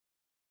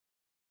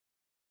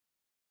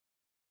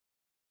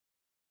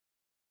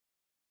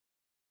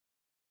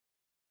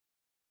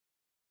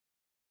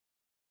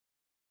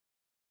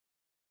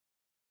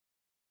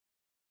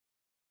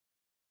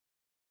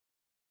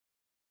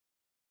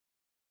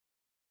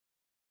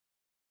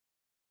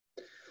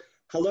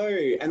Hello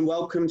and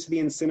welcome to the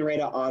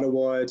Incinerator Art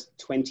Award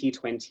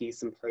 2020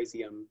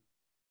 Symposium.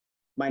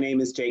 My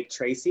name is Jake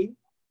Tracy,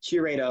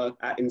 curator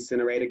at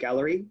Incinerator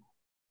Gallery,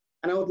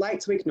 and I would like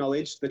to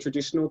acknowledge the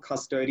traditional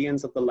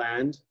custodians of the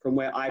land from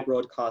where I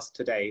broadcast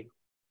today,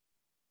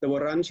 the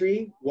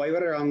Wurundjeri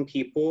Woiwurrung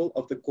people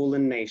of the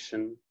Kulin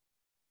Nation.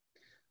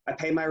 I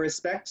pay my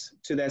respect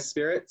to their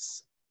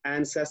spirits,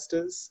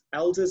 ancestors,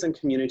 elders and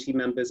community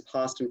members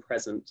past and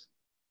present,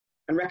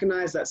 and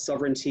recognize that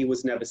sovereignty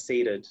was never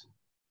ceded.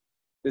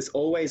 This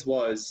always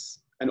was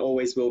and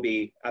always will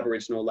be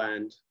Aboriginal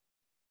land.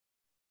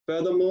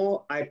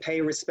 Furthermore, I pay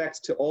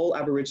respect to all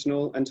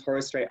Aboriginal and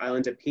Torres Strait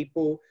Islander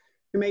people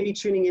who may be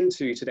tuning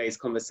into today's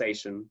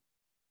conversation.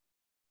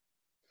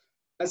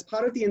 As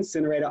part of the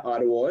Incinerator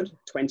Art Award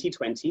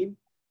 2020,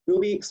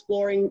 we'll be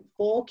exploring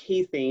 4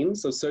 key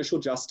themes of social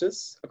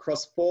justice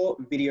across 4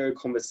 video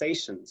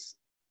conversations,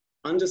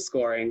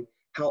 underscoring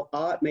how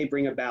art may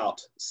bring about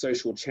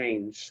social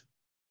change.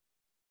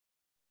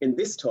 In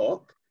this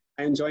talk,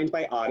 I am joined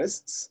by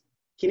artists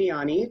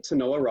Kiniani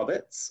Tanoa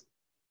Roberts,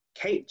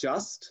 Kate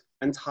Just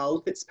and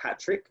Tal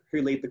Fitzpatrick,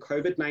 who lead the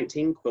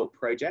COVID-19 Quilt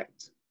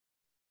Project,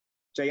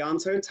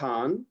 Jayanto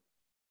Tan,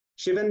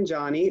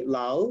 Shivanjani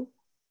Lal,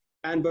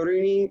 and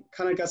Baruni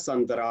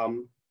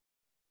Kanagasundaram,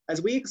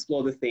 as we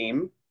explore the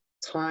theme,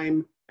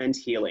 time and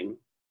healing.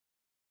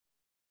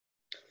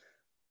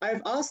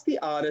 I've asked the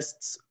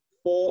artists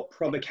 4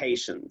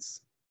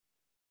 provocations.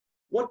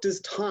 What does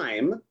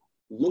time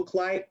look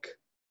like,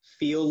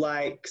 feel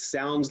like,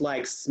 sound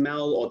like,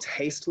 smell or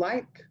taste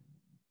like?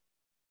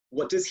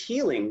 What does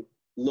healing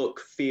look,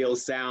 feel,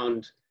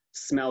 sound,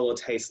 smell or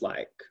taste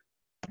like?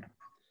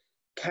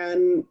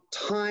 Can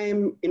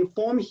time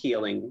inform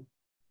healing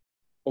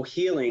or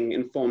healing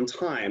inform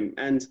time?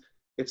 And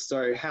if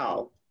so,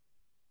 how?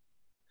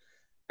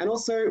 And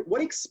also,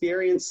 what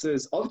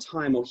experiences of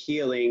time or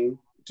healing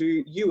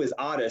do you as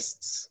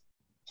artists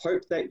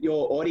hope that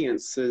your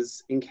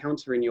audiences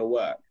encounter in your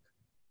work?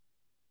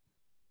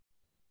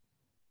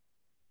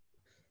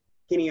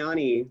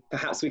 Kiniani,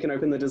 perhaps we can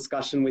open the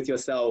discussion with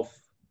yourself.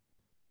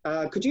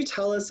 Could you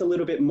tell us a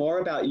little bit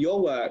more about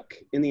your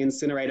work in the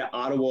Incinerator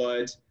Art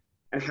Award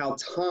and how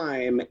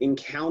time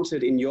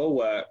encountered in your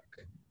work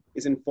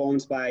is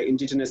informed by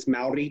Indigenous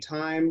Maori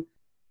time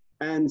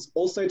and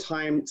also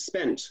time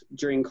spent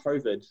during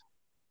COVID?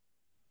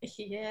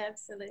 Yeah,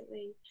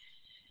 absolutely.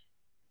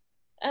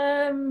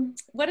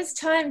 What does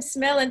time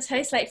smell and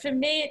taste like? For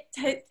me,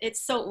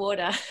 it's salt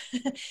water.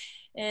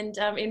 And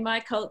in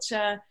my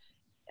culture,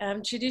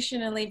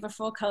 traditionally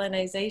before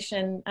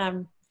colonization,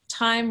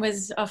 time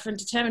was often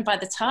determined by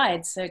the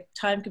tide. So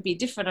time could be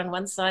different on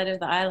one side of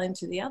the island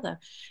to the other.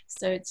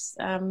 So it's,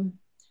 and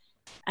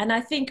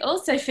I think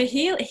also for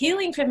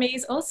healing for me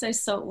is also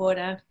salt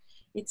water.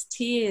 It's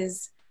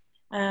tears,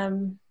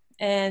 and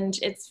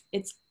it's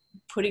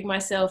putting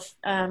myself,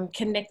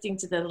 connecting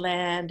to the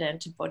land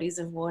and to bodies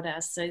of water.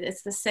 So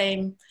it's the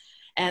same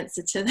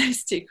answer to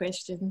those 2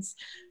 questions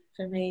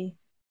for me.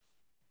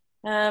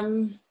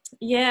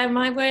 Yeah,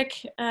 my work,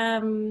 I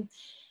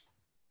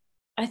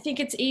think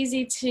it's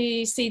easy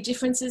to see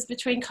differences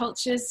between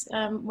cultures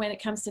when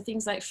it comes to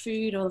things like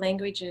food or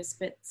languages,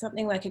 but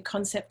something like a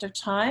concept of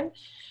time,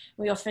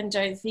 we often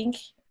don't think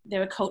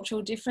there are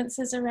cultural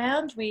differences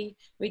around. We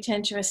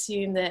tend to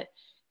assume that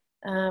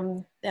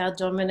our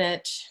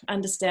dominant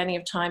understanding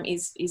of time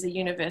is a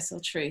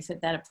universal truth,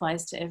 that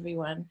applies to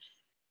everyone.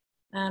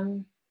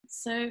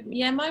 So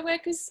yeah, my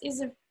work is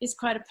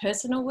quite a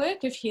personal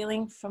work of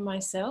healing for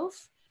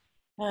myself.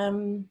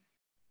 Working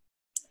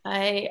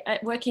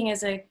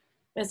as a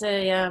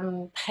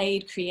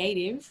paid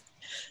creative,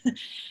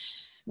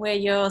 where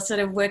you're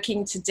sort of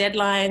working to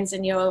deadlines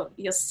and you're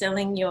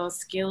selling your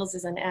skills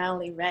as an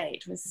hourly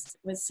rate is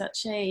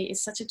such a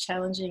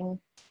challenging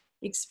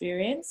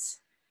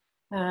experience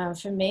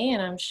for me,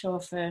 and I'm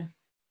sure for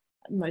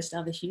most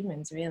other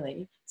humans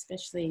really,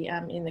 especially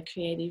in the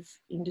creative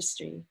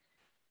industry.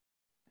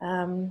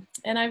 And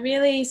I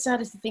really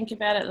started to think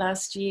about it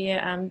last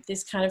year,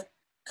 this kind of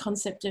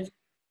concept of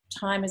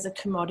time as a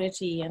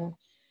commodity, and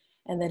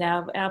that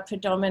our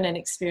predominant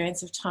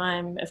experience of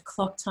time, of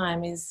clock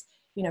time, is,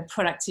 you know,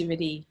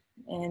 productivity,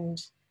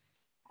 and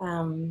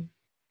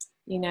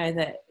you know,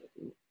 that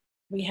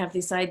we have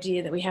this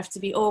idea that we have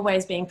to be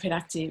always being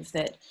productive,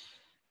 that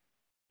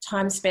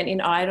time spent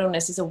in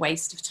idleness is a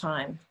waste of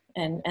time,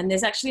 and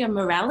there's actually a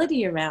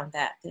morality around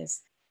that.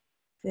 There's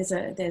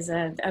a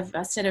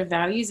set of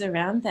values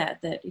around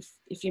that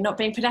if you're not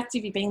being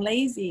productive, you're being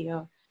lazy,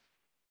 or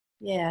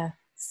yeah.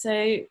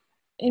 So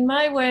in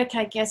my work,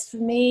 I guess for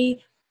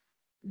me,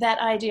 that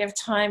idea of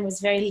time was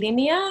very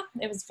linear.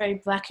 It was very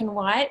black and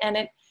white,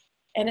 and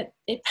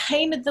it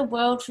painted the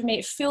world for me.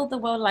 It filled the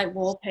world like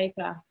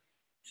wallpaper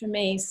for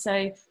me.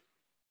 So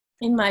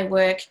in my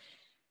work,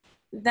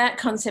 that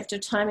concept of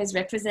time is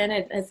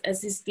represented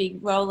as this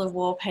big roll of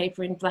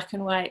wallpaper in black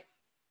and white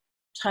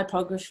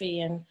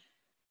typography, and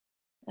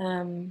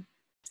then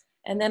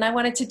I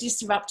wanted to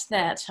disrupt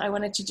that. I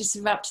wanted to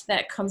disrupt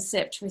that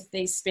concept with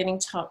these spinning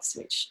tops,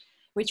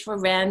 which were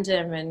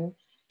random, and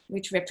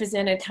which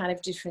represented kind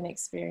of different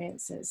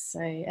experiences. So,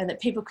 and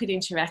that people could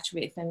interact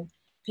with, and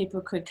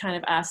people could kind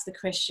of ask the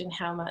question,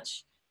 how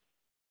much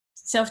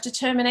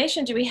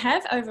self-determination do we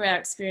have over our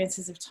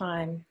experiences of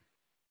time?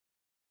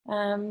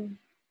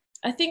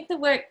 I think the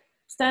work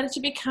started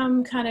to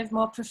become kind of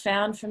more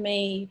profound for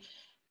me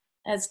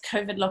as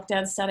COVID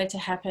lockdown started to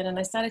happen, and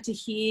I started to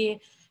hear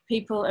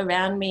people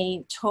around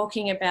me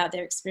talking about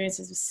their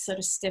experiences of sort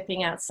of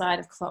stepping outside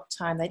of clock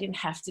time. They didn't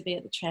have to be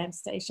at the tram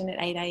station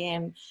at 8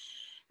 a.m.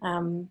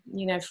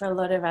 You know, for a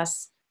lot of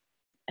us,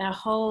 our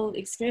whole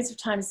experience of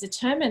time is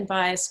determined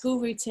by a school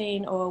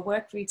routine or a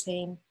work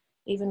routine,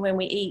 even when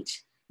we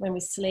eat, when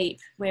we sleep,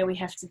 where we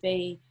have to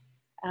be.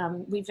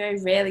 We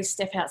very rarely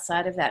step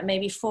outside of that.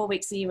 Maybe 4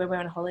 weeks a year when we're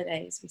on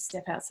holidays, we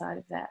step outside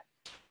of that.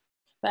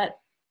 But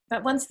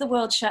once the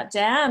world shut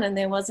down and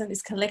there wasn't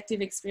this collective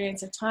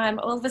experience of time,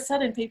 all of a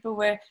sudden people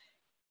were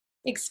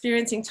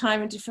experiencing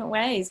time in different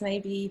ways.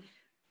 Maybe,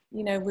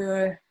 you know, we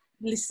were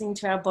listening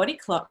to our body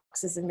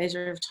clocks as a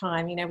measure of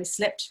time. You know, we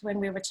slept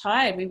when we were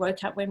tired, we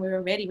woke up when we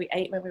were ready, we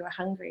ate when we were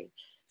hungry.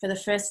 For the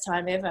first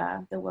time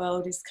ever, the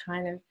world is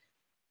kind of,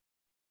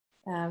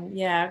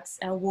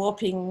 our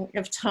warping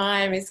of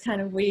time is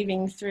kind of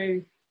weaving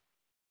through.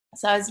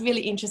 So I was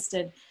really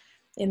interested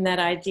in that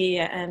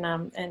idea,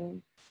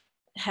 and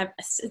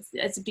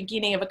it's a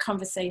beginning of a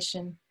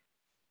conversation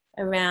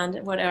around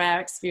what are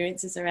our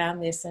experiences around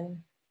this,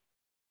 and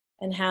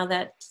how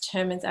that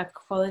determines our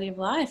quality of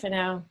life and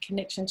our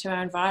connection to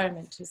our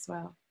environment as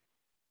well.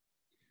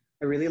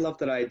 I really love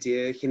that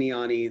idea,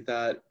 Hiniani,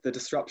 that the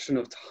disruption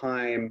of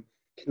time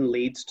can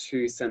lead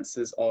to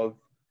senses of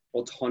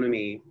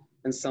autonomy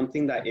and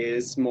something that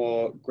is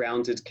more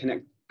grounded,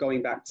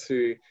 going back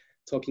to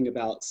talking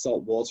about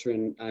salt water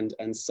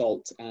and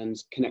salt,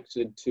 and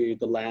connected to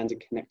the land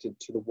and connected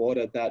to the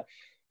water, that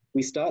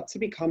we start to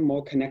become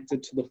more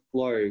connected to the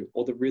flow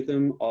or the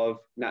rhythm of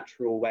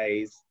natural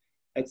ways.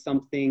 It's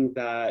something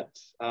that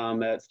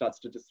it starts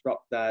to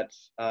disrupt that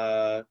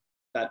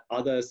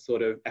other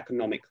sort of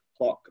economic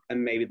clock,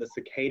 and maybe the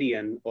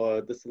circadian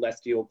or the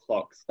celestial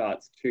clock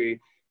starts to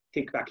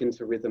kick back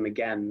into rhythm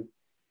again.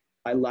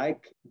 I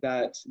like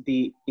that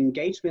the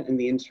engagement and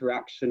the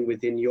interaction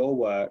within your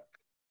work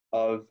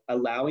of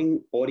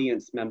allowing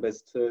audience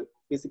members to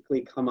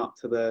physically come up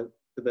to the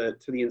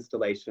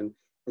installation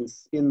and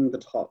spin the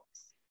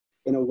tops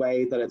in a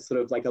way that it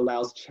sort of like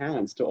allows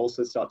chance to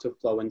also start to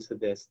flow into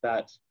this,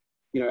 that,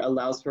 you know,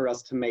 allows for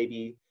us to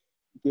maybe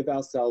give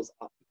ourselves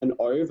up and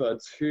over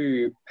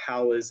to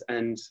powers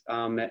and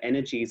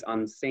energies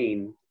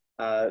unseen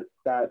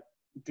that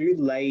do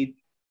lay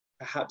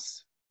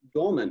perhaps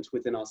dormant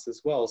within us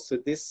as well. So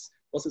this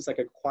also is like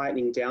a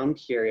quietening down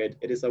period.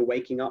 It is a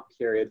waking up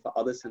period for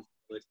other sensibilities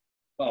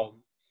as well.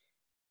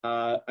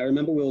 I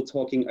remember we were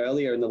talking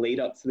earlier in the lead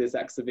up to this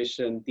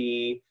exhibition,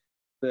 the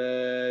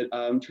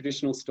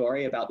traditional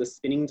story about the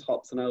spinning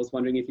tops, and I was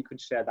wondering if you could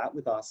share that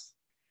with us.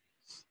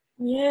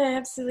 Yeah,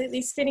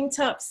 absolutely. Spinning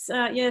tops.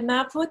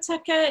 Ngā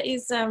pōtaka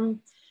is,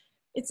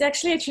 it's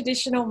actually a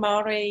traditional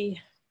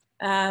Maori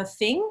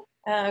thing.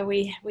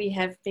 We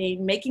have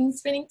been making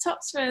spinning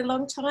tops for a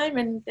long time,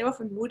 and they're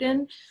often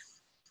wooden,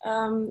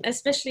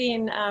 especially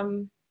in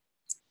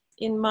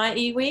my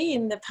iwi,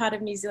 in the part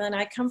of New Zealand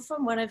I come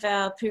from. One of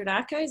our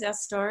pūrakos, our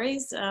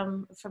stories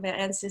from our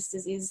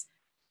ancestors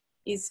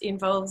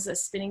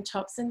involves spinning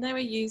tops, and they were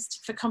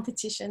used for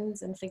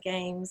competitions and for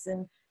games.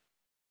 And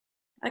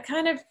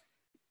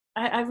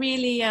I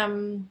really,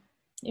 in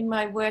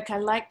my work, I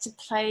like to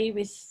play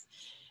with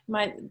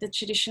the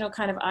traditional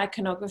kind of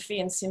iconography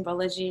and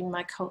symbology in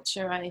my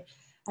culture. I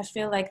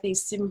feel like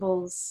these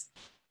symbols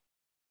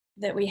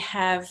that we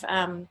have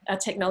are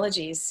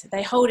technologies.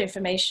 They hold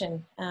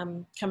information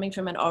coming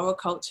from an oral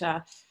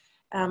culture.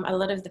 A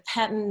lot of the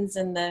patterns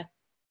and the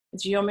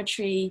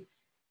geometry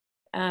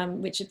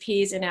which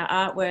appears in our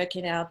artwork,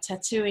 in our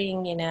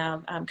tattooing, in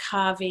our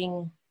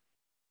carving,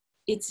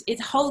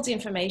 it holds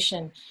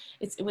information.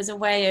 It was a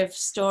way of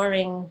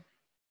storing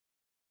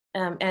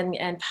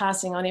and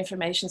passing on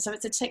information. So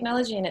it's a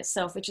technology in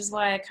itself, which is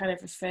why I kind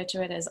of refer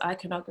to it as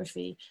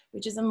iconography,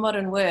 which is a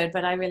modern word,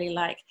 but I really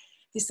like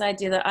this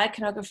idea that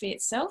iconography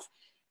itself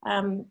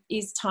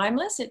is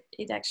timeless.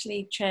 It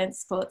actually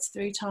transports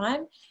through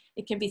time.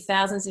 It can be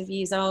thousands of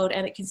years old,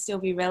 and it can still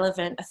be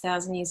relevant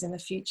 1,000 years in the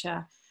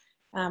future.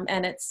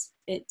 And it's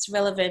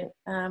relevant.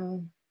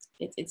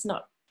 It's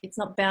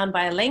not bound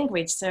by a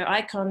language. So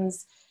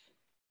icons,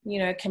 you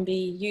know, can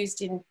be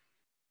used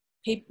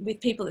with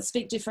people that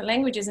speak different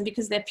languages, and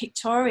because they're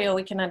pictorial,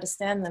 we can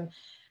understand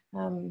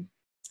them.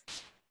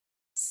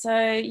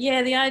 So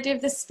yeah, the idea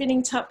of the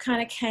spinning top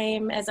kind of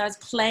came as I was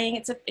playing.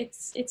 It's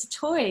a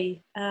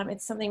toy.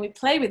 It's something we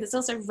play with. It's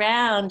also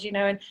round, you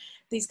know, and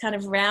these kind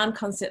of round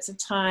concepts of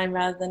time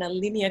rather than a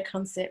linear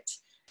concept.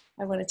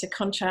 I wanted to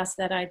contrast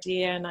that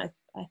idea, and I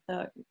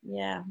thought,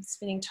 yeah,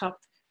 spinning top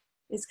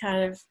is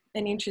kind of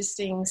an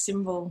interesting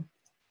symbol.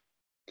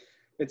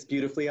 It's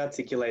beautifully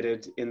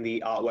articulated in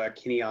the artwork,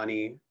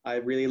 Hiniani. I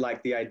really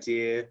like the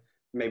idea,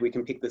 maybe we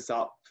can pick this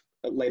up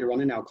later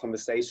on in our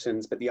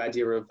conversations, but the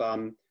idea of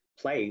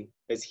play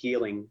as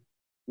healing,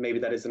 maybe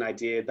that is an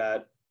idea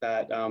that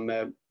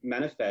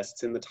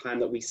manifests in the time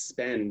that we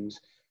spend.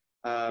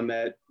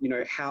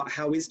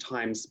 How is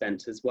time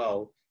spent as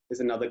well is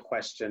another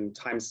question.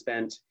 Time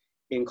spent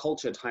in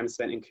culture, time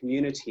spent in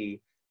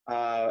community.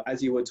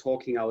 As you were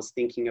talking, I was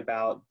thinking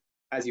about,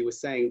 as you were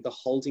saying, the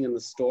holding and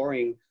the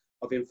storing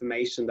of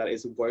information that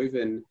is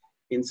woven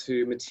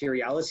into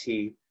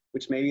materiality,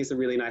 which maybe is a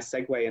really nice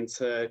segue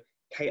into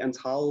Kate and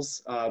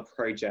Tal's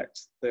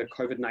project, the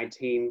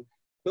COVID-19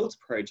 Quilt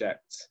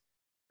Project.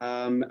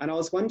 And I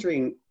was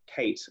wondering,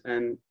 Kate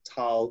and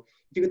Tal,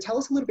 if you could tell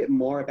us a little bit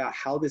more about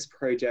how this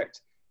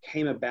project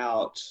came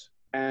about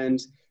and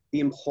the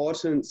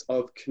importance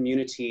of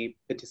community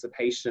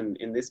participation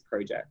in this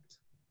project.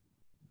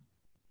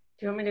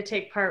 Do you want me to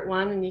take part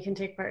one and you can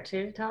take part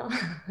two, Tal?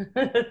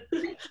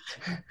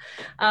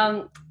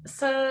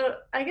 So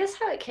I guess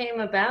how it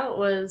came about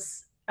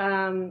was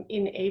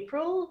in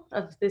April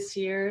of this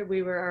year,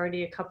 we were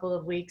already a couple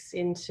of weeks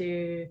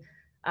into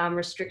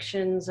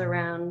restrictions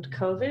around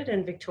COVID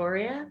in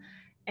Victoria.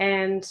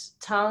 And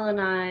Tal and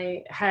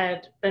I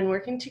had been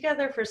working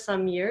together for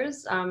some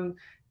years.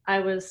 I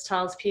was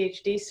Tal's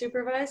PhD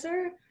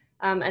supervisor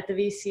at the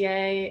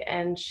VCA,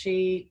 and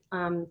she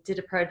did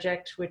a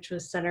project which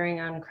was centering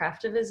on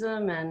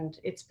craftivism and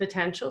its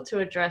potential to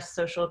address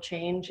social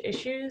change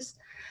issues.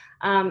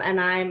 And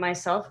I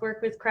myself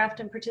work with craft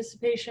and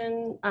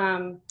participation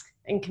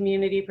and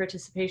community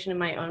participation in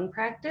my own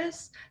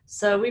practice.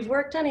 So we've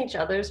worked on each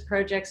other's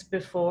projects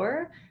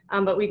before,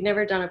 but we'd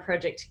never done a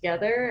project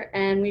together.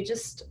 And we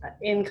just,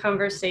 in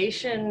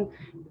conversation,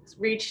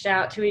 reached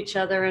out to each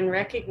other and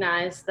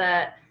recognized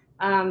that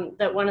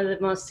that one of the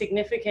most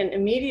significant,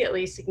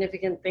 immediately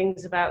significant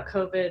things about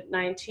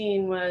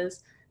COVID-19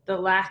 was the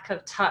lack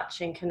of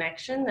touch and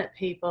connection that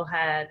people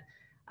had,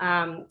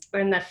 and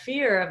the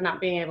fear of not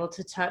being able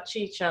to touch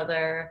each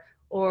other,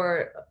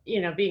 or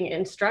being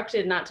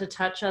instructed not to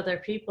touch other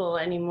people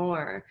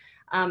anymore.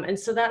 And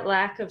so that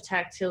lack of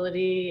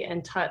tactility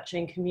and touch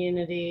and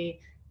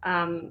community,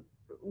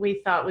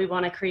 we thought we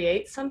want to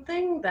create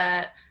something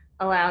that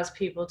allows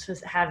people to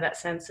have that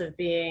sense of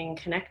being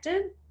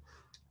connected.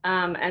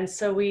 And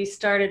so we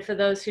started, for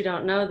those who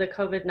don't know, the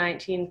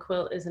COVID-19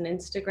 Quilt is an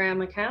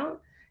Instagram account,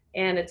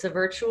 and it's a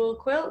virtual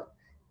quilt.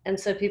 And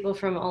so people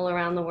from all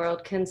around the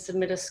world can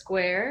submit a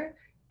square,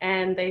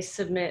 and they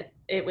submit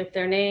it with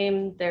their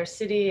name, their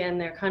city, and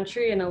their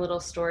country, and a little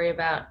story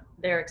about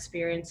their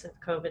experience of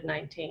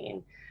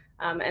COVID-19.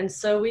 And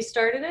so we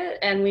started it,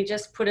 and we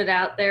just put it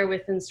out there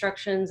with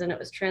instructions, and it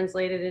was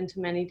translated into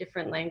many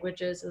different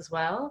languages as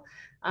well.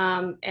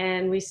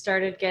 And we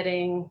started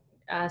getting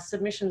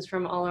submissions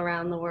from all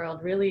around the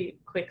world really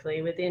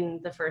quickly. Within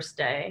the first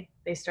day,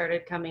 they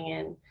started coming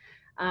in.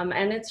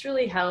 And it's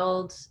really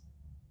held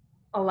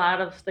a lot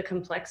of the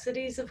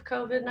complexities of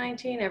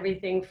COVID-19,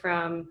 everything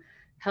from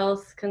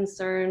health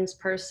concerns,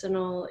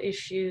 personal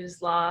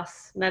issues,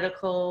 loss,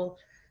 medical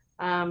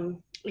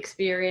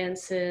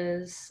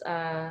experiences,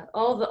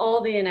 all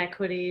the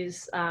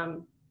inequities,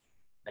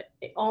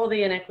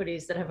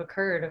 that have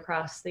occurred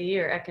across the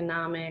year,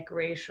 economic,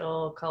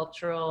 racial,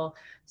 cultural,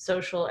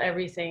 social,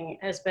 everything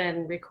has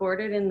been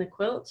recorded in the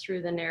quilt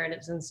through the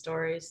narratives and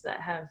stories that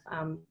have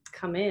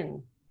come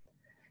in.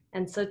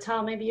 And so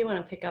Tal, maybe you want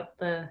to pick up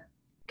the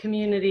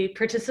community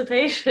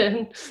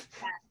participation.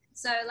 Yeah.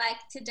 So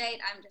to date,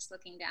 I'm just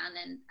looking down,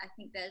 and I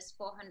think there's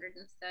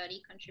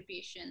 430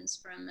 contributions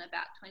from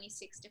about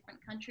 26 different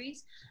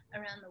countries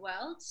around the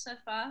world so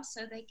far.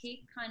 So they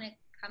keep kind of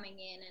coming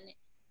in, and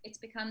it's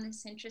become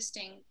this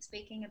interesting,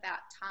 speaking about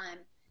time,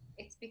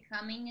 it's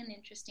becoming an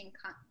interesting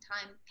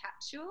time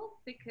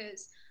capsule,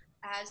 because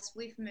as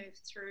we've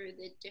moved through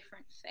the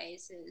different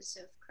phases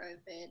of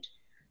COVID,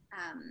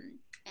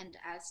 and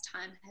as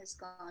time has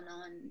gone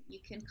on, you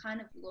can kind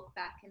of look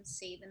back and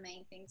see the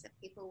main things that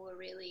people were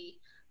really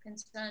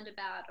concerned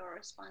about or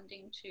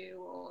responding to,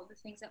 or the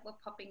things that were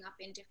popping up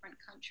in different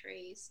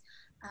countries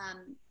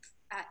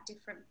at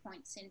different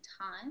points in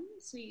time.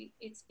 So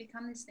it's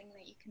become this thing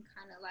that you can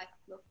kind of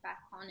look back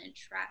on and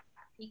track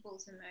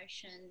people's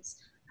emotions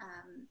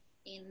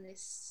in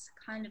this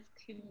kind of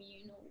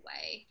communal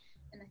way.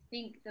 And I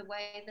think the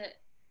way that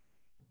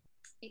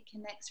it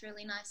connects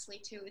really nicely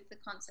too with the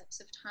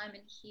concepts of time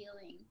and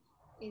healing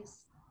is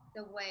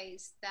the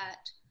ways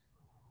that,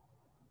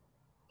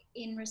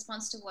 in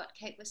response to what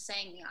Kate was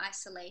saying, the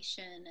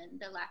isolation and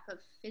the lack of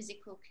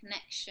physical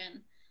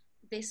connection,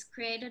 this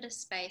created a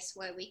space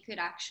where we could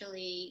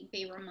actually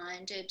be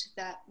reminded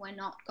that we're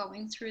not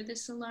going through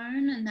this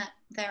alone, and that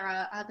there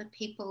are other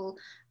people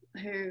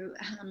who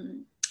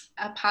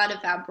are part of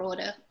our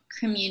broader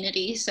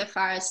community, so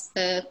far as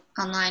the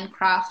online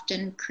craft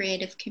and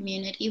creative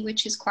community,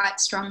 which is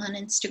quite strong on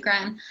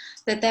Instagram,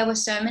 that there were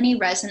so many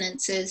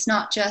resonances,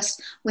 not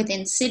just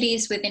within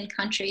cities, within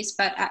countries,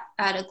 but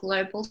at a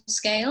global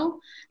scale.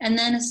 And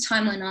then as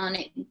time went on,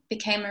 it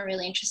became a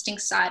really interesting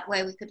site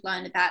where we could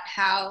learn about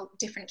how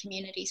different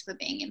communities were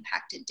being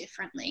impacted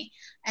differently,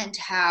 and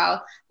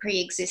how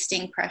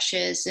pre-existing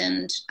pressures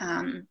and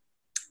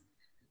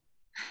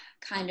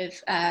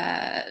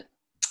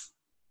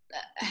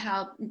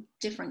how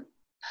different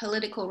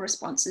political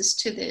responses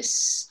to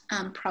this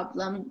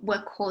problem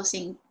were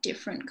causing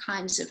different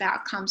kinds of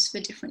outcomes for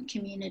different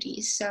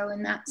communities. So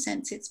in that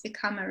sense, it's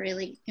become a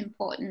really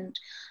important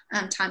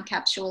time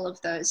capsule of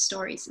those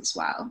stories as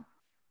well.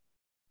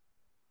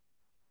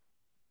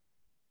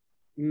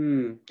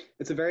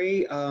 It's a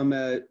very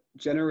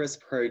generous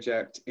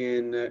project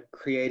in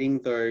creating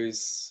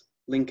those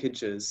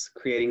linkages,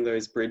 creating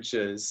those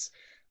bridges,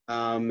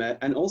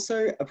 and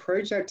also a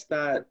project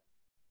that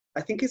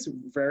I think is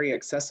very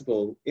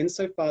accessible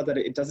insofar that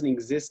it doesn't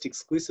exist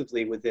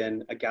exclusively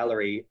within a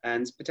gallery,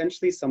 and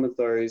potentially some of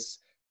those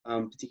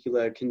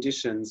particular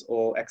conditions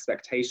or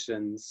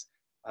expectations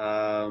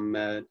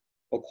or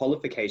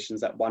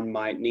qualifications that one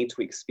might need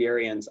to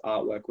experience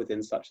artwork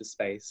within such a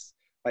space.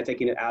 By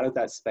taking it out of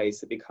that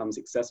space, it becomes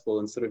accessible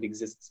and sort of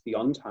exists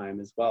beyond time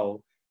as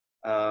well.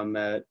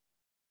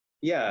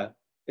 Yeah,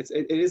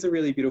 it is a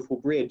really beautiful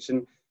bridge.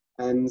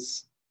 And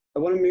I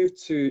want to move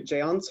to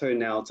Jayanto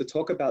now to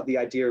talk about the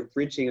idea of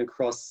bridging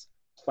across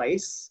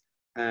place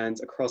and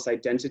across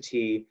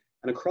identity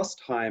and across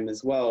time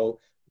as well,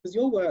 because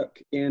your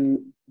work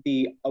in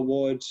the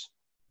award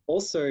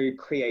also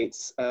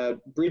creates a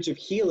bridge of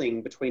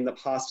healing between the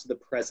past to the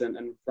present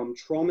and from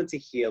trauma to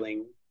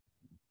healing.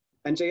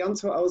 And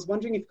Jayanto, I was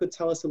wondering if you could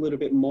tell us a little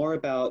bit more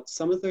about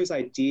some of those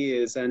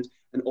ideas and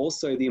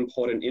also the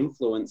important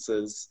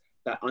influences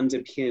that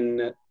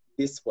underpin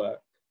this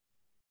work.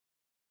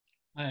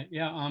 My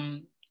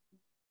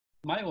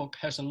work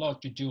has a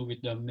lot to do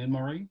with the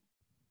memory,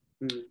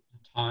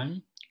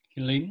 time,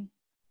 healing,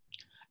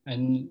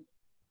 and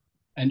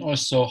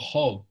also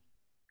hope.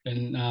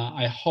 And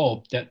I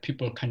hope that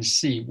people can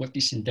see what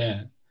is in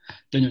there.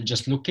 They're not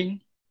just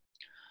looking.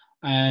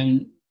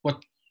 And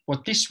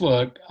what this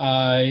work,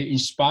 I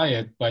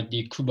inspired by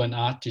the Cuban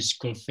artist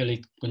called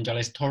Felix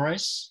Gonzalez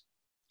Torres,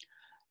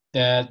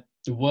 that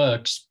the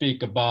work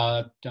speak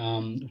about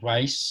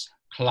race,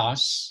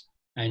 class,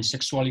 and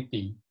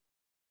sexuality.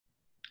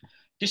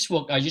 This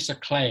work, I use a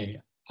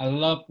clay. I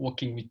love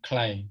working with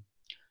clay.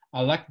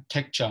 I like the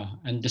texture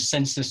and the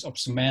senses of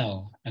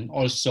smell, and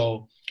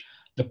also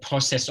the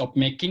process of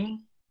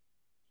making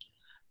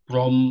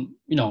from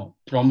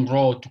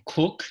raw to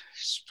cook.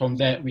 From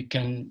that we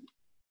can,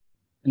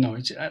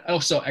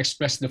 also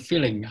express the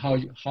feeling, how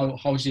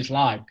is it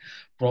like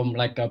from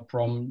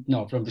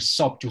the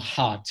soft to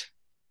hard,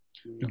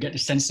 to get the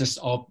senses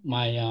of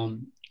my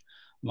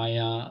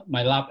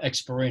my lab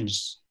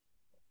experience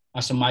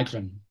as a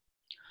migrant.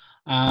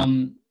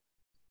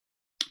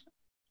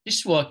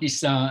 This work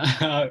is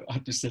how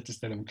to say this.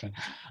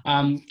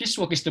 This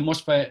work is the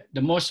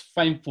most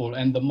painful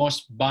and the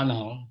most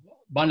banal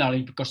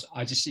because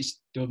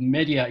the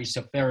media is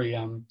a very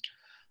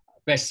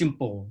very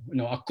simple.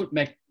 I could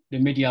make the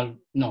media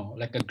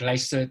like a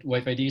glazed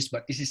wave like this,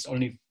 but this is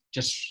only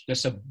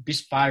just a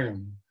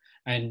bisfirum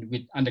and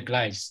with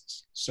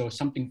underglazed. So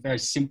something very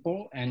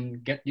simple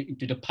and get you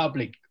into the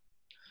public.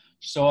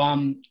 So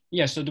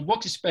so the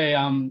work is very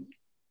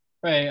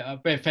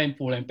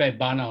painful and very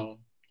banal,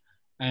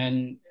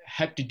 and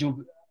had to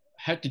do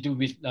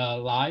with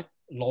life,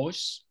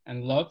 loss,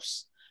 and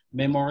loves,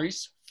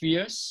 memories,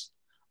 fears.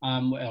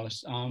 What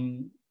else?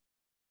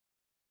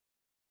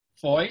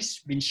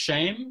 Voice, being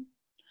shamed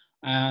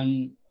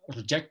and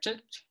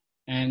rejected,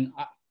 and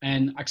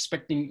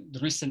expecting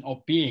the reason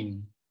of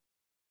being.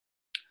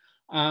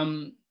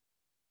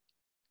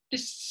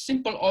 This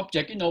simple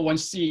object,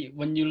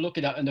 when you look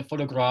at it in the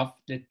photograph,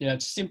 that the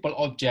simple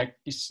object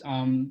is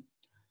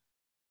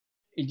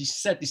it is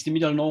set in the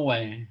middle of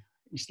nowhere.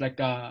 It's like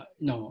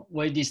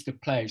where is the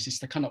place? It's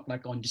the kind of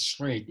like on the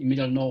street in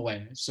middle of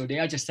nowhere. So they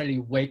are just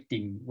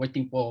waiting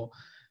for,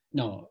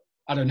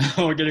 I don't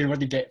know, getting what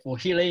they get for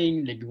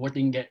healing. They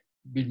waiting get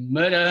been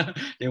murdered.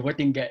 They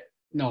waiting get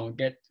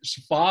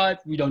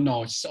survived. We don't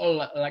know. It's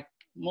all like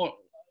a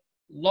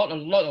lot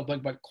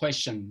of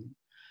question,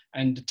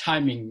 and the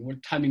timing.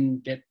 What timing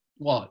get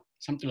what?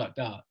 Something like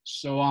that.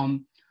 So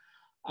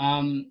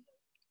the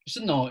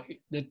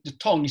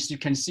tongue is, you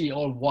can see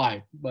all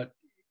white, but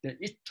the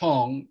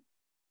tongue,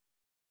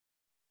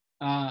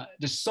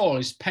 the soul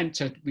is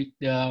painted with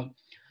the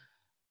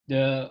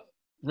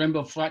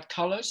rainbow bright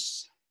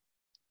colors.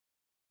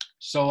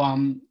 So how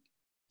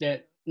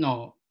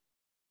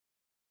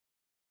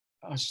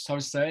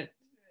to say it?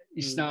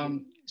 It's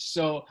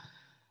so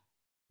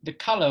the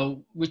color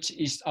which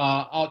is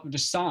out of the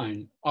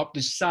sign.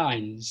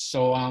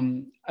 So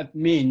I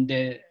mean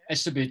they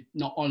exhibit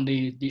not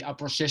only the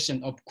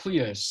appreciation of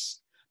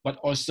queers, but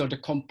also the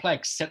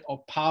complex set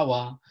of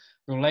power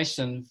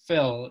relation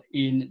felt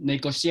in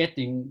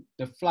negotiating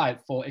the fight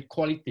for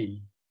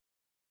equality.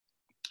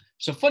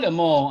 So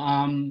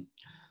furthermore,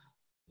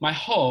 my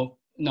hope,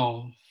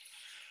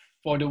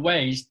 for the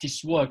ways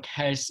this work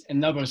has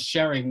enabled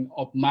sharing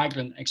of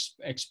migrant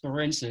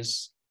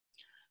experiences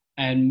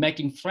and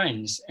making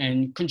friends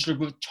and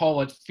contribute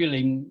toward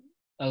feeling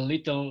a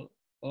little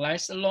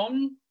less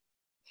alone.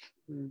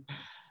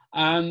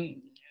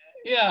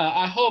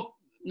 I hope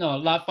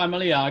La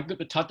Familia, good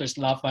to touch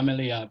La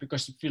Familia,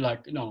 because I feel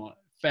like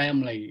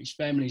family.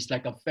 Family is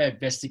like a very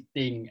basic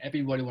thing.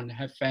 Everybody want to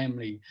have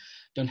family.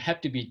 Don't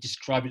have to be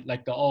described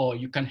like, oh,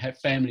 you can have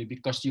family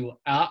because you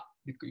are,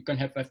 you can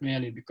have a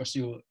family because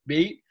you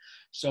be.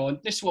 So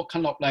this will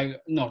kind of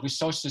like,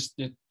 resources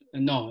that,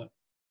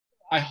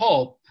 I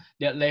hope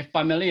that the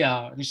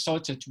familiar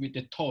resources with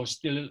the tool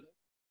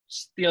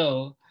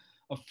still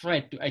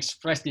afraid to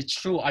express the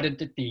true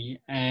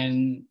identity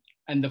and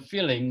the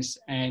feelings,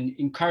 and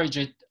encourage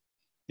it.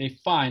 They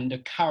find the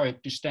courage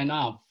to stand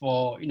up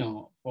for,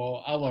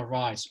 for our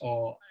rights,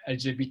 or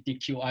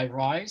LGBTQI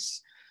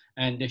rights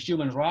and the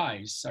human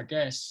rights, I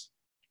guess.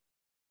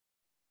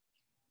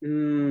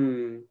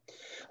 Jayanto,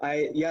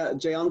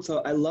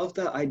 I love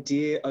that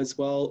idea as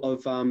well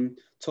of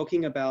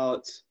talking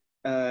about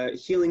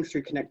healing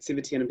through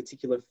connectivity in a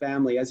particular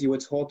family. As you were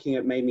talking,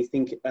 it made me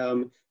think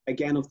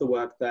again of the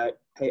work that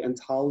Kate and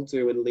Tal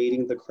do in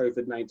leading the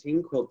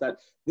COVID-19 quilt, that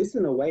this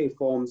in a way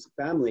forms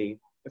family.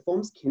 It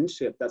forms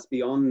kinship that's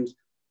beyond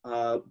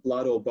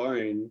blood or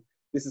bone.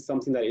 This is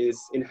something that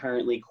is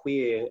inherently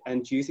queer,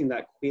 and using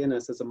that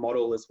queerness as a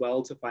model as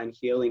well to find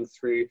healing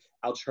through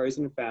our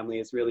chosen family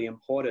is really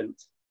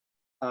important.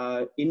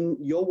 In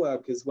your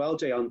work as well,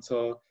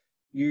 Jayanto,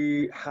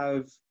 you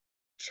have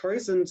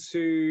chosen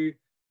to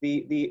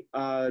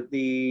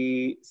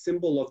the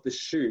symbol of the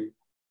shoe,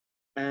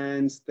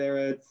 and there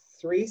are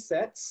 3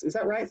 sets. Is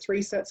that right?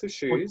 3 sets of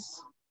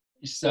shoes.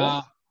 It's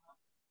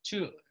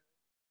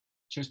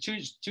two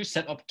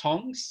sets of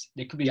tongues.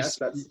 They could be, yes,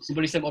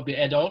 symbolism of the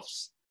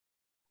adults,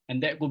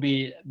 and that would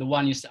be the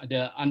one is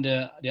the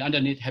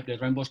underneath have the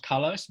rainbow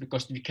colors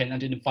because we can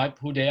identify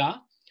who they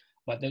are.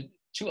 But the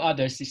 2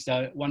 others is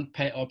 1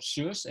 pair of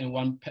shoes and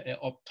 1 pair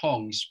of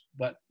tongues.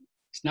 But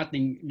it's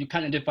nothing, you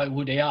can't identify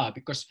who they are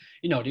because,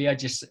 they are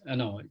just,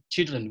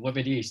 children, whatever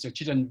it is. So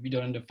children, we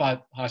don't identify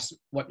as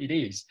what it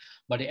is.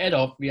 But the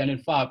adult, we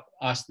identify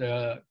as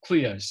the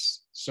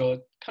queers. So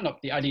kind of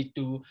the idea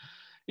to,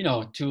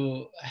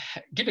 to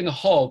giving a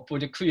hope for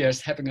the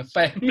queers having a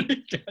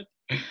family,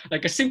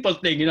 like a simple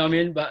thing, you know what I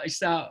mean? But it's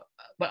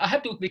but I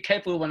have to be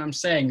careful when I'm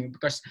saying,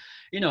 because,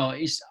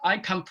 I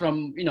come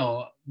from,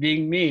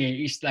 being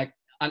me is like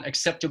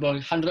unacceptable,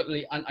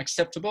 100%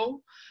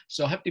 unacceptable.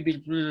 So I have to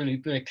be really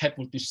very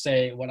careful to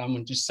say what I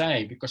want to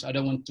say, because I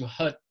don't want to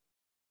hurt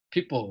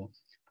people.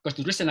 Because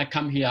the reason I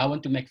come here, I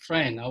want to make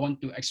friends. I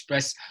want to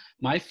express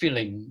my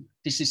feeling.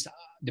 This is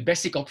the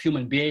basic of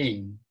human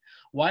being.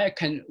 Why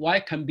I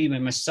can be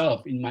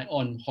myself in my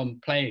own home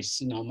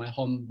place, my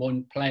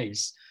home-born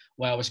place,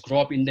 where I was grew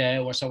up in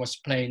there, where I was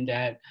playing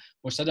that,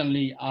 but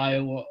suddenly I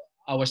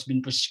was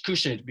being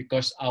persecuted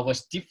because I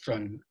was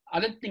different. I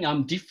don't think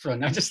I'm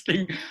different. I just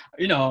think,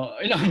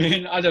 I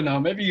mean, I don't know,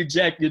 maybe you,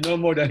 Jack, you know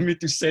more than me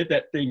to say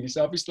that thing.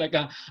 So it's like,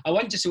 I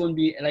want just to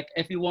be like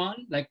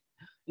everyone, like,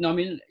 I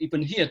mean,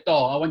 even here,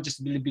 though, I want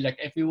just to be like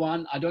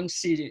everyone. I don't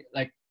see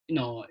like,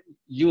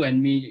 you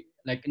and me,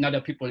 like another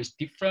people is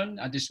different.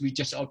 We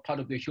just are part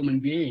of the human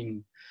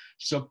being.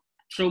 So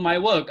through my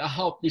work, I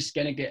hope this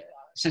gonna get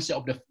sense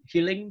of the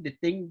healing, the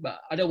thing, but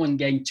I don't want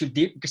getting too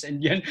deep because in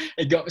the end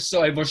it got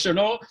so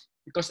emotional,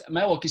 because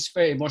my work is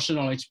very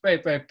emotional. It's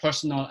very, very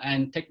personal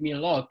and take me a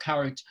lot of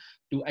courage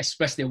to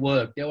express the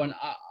work. I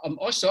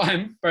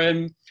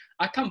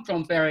come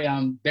from very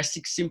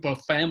basic, simple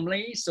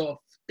family. So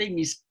thing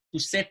is to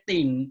set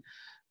thing,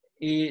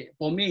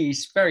 for me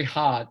it's very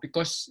hard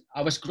because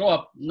I was grow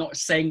up not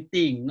saying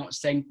thing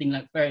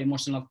like very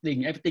emotional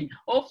thing. Everything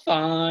all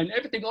fine,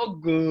 everything all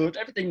good,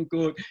 everything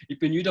good.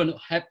 Even you don't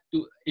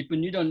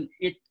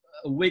eat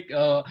a week,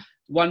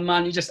 1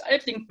 month, you just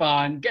everything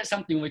fine. Get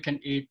something we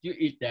can eat. You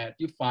eat that,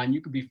 you fine.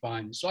 You could be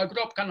fine. So I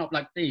grew up kind of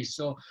like this.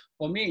 So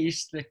for me,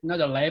 it's like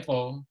another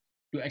level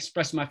to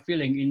express my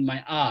feeling in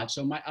my art.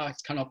 So my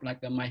art's kind of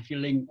like my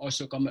healing.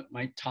 Also come at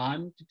my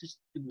time to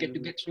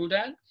get through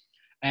that.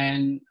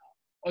 And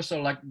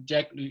also, like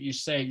Jack, you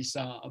say, it's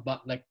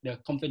about like the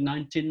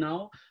COVID-19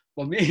 now.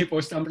 For me,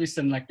 for some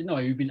reason, like,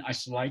 you've been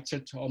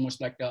isolated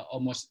almost like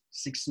almost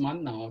 6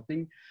 months now, I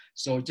think.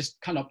 So just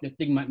kind of the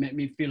thing might make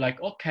me feel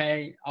like,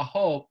 okay, I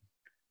hope,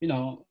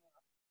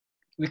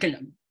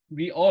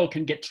 we all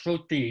can get through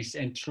this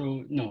and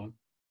through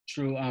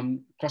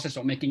process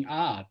of making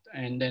art.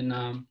 And then,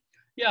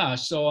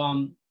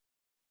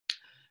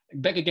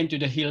 back again to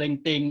the healing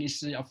thing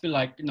is, I feel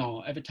like,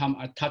 every time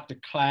I touch the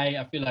clay,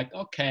 I feel like,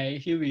 okay,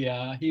 here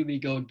we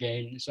go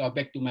again. So I'm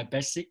back to my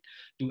basic,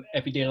 to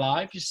everyday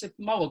life. It's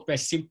my work very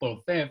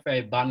simple, very,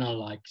 very banal,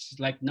 like, it's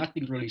like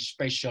nothing really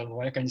special,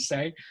 what I can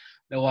say.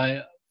 But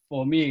why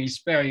for me,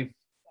 it's very,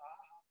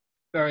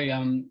 very,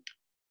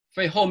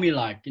 very homey,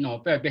 like,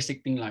 very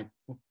basic thing, like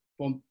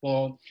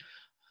for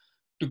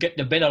to get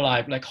the better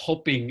life, like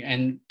hoping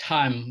and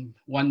time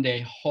one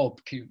day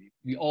hope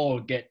we all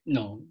get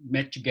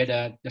met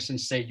together. Doesn't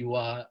say you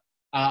are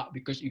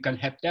because you can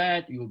have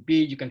that, you be,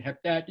 you can have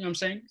that, you know what I'm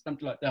saying,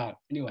 something like that.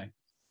 Anyway,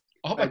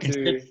 I hope I can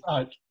say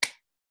that.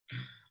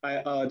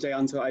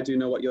 Jayanto, I do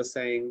know what you're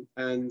saying,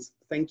 and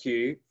thank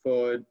you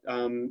for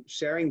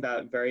sharing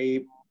that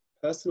very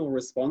personal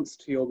response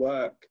to your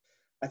work.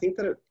 I think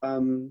that it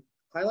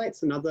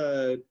highlights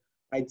another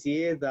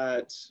idea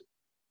that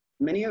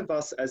many of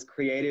us as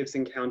creatives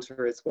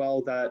encounter as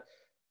well that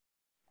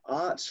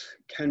art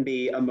can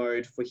be a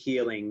mode for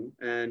healing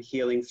and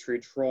healing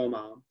through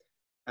trauma.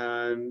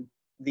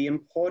 The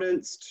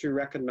importance to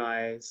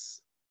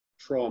recognize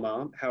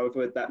trauma,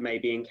 however that may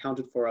be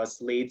encountered for us,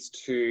 leads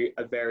to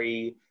a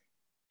very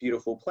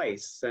beautiful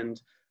place.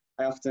 And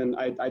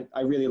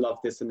I really love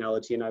this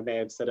analogy, and I may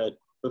have said it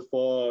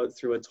before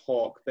through a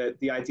talk, but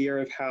the idea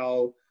of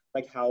how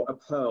a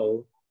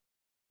pearl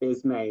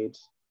is made,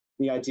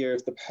 the idea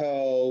of the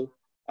pearl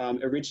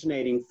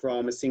originating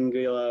from a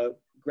singular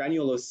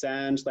granule of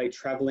sand, like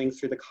traveling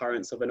through the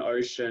currents of an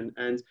ocean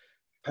and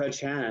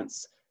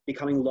perchance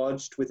becoming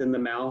lodged within the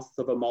mouth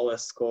of a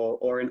mollusk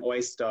or an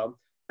oyster.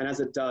 And as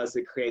it does,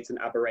 it creates an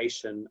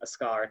aberration, a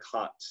scar, a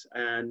cut.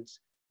 And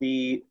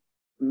the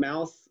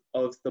mouth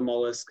of the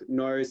mollusk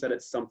knows that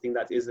it's something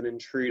that is an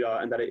intruder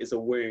and that it is a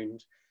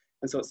wound.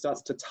 And so it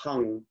starts to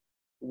tongue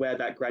where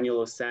that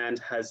granule of sand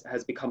has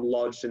become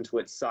lodged into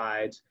its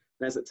side.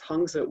 And as it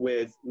tongues it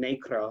with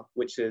nacre,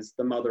 which is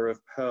the mother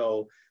of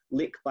pearl,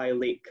 lick by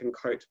lick and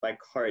coat by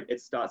coat, it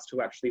starts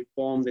to actually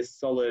form this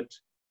solid,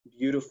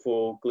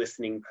 beautiful,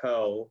 glistening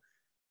pearl.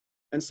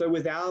 And so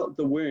without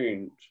the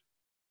wound,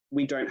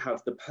 we don't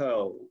have the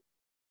pearl.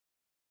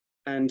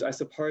 And I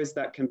suppose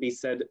that can be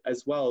said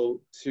as well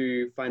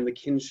to find the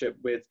kinship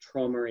with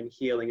trauma and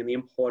healing and the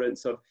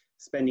importance of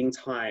spending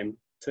time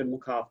to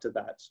look after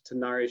that, to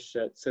nourish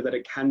it so that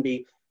it can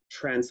be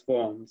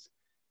transformed,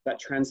 that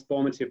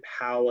transformative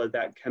power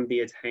that can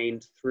be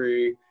attained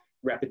through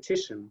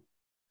repetition,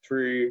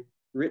 through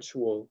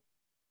ritual.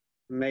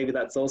 Maybe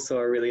that's also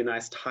a really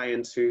nice tie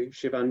into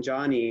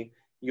Shivanjani,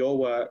 your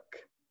work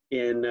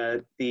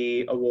in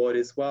the award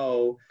as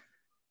well,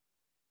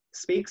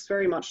 speaks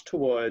very much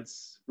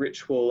towards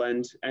ritual,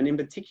 and in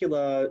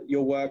particular,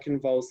 your work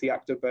involves the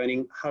act of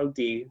burning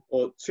haldi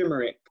or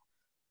turmeric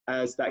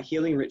as that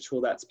healing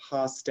ritual that's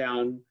passed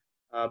down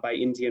by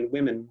Indian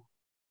women.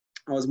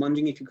 I was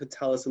wondering if you could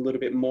tell us a little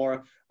bit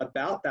more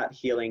about that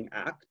healing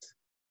act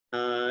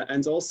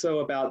and also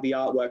about the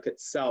artwork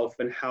itself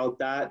and how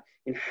that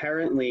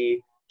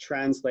inherently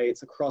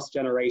translates across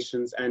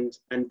generations and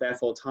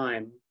therefore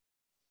time.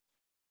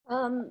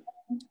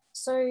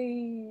 So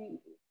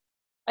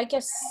I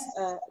guess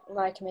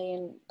like me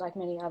and like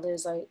many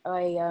others,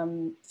 I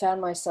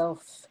found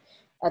myself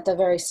at the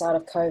very start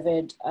of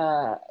COVID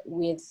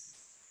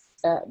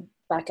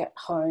back at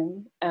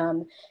home,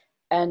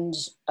 and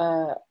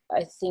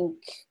I think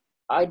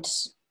I'd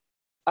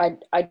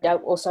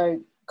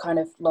also kind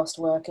of lost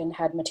work and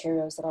had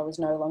materials that I was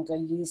no longer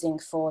using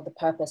for the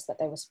purpose that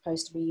they were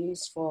supposed to be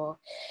used for.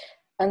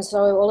 And so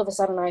all of a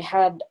sudden I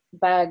had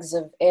bags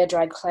of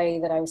air-dried clay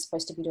that I was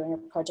supposed to be doing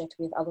a project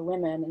with other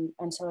women.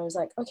 And so I was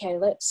like, okay,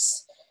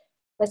 let's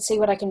see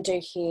what I can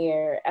do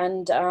here.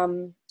 And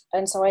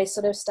so I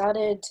sort of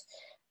started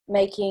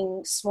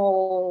making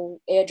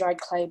small air-dried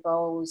clay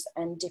bowls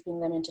and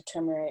dipping them into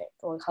turmeric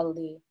or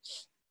haldi.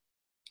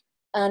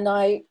 And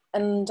I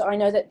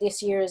know that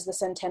this year is the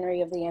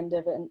centenary of the end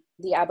of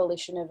the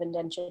abolition of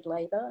indentured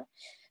labour.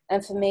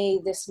 And for me,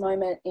 this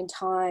moment in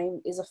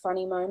time is a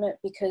funny moment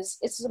because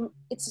it's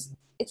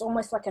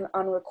almost like an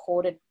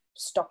unrecorded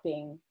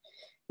stopping,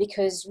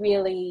 because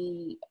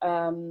really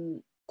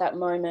that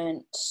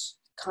moment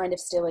kind of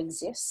still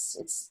exists.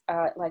 It's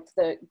like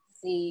the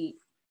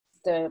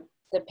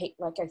peak.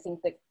 Like I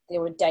think that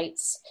there were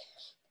dates.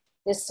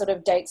 There's sort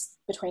of dates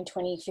between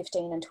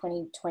 2015 and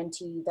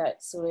 2020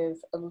 that sort of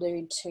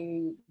allude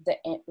to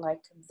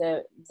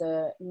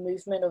the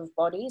movement of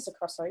bodies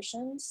across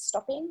oceans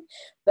stopping,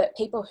 but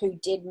people who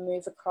did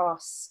move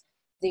across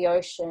the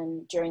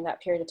ocean during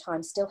that period of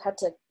time still had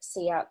to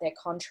see out their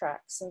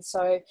contracts. And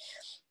so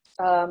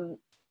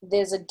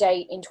there's a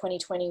date in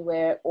 2020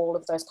 where all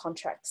of those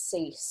contracts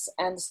cease.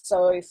 And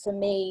so for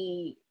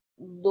me,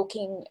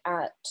 looking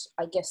at,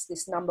 I guess,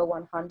 this number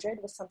 100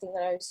 was something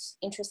that I was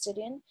interested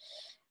in.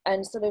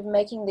 And sort of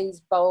making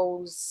these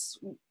bowls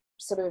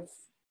sort of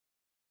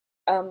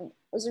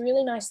was a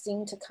really nice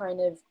thing to kind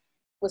of,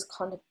 was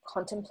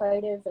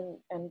contemplative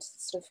and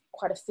sort of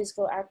quite a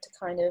physical act to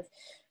kind of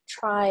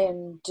try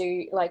and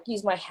do, like,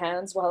 use my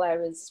hands while I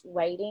was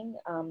waiting.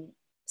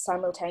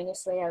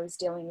 Simultaneously, I was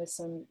dealing with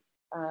some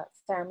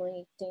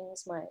family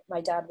things.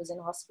 My dad was in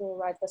hospital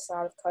right at the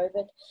start of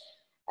COVID.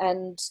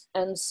 And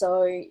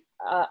so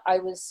I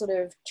was sort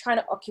of trying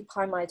to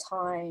occupy my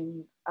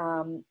time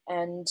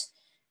and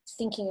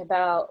thinking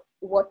about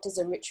what does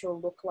a ritual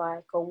look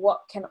like, or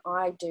what can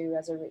I do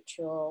as a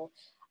ritual,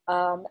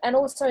 and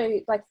also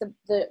like the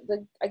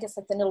I guess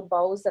like the little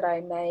bowls that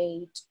I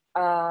made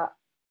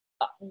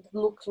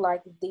look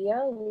like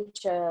diya,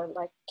 which are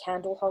like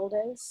candle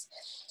holders,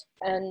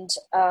 and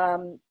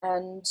I'm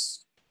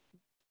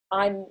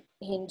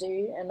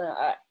Hindu, and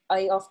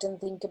I often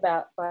think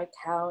about like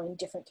how in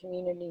different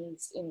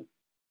communities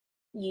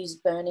use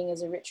burning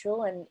as a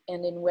ritual, and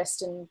in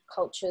Western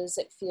cultures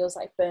it feels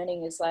like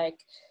burning is like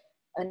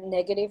a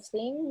negative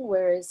thing,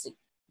 whereas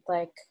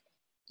like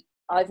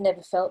I've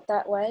never felt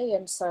that way.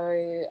 And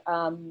so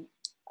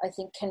I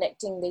think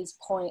connecting these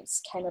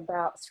points came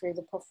about through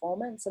the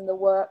performance, and the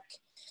work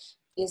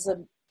is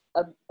a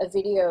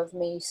video of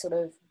me sort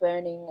of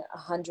burning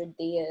 100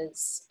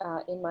 beers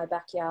in my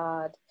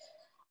backyard.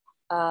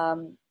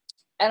 And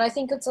I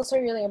think it's also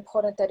really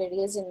important that it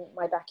is in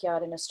my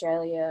backyard in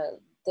Australia.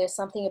 There's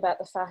something about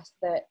the fact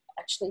that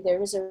actually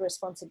there is a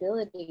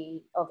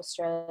responsibility of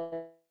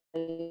Australia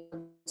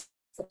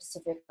for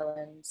Pacific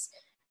Islands.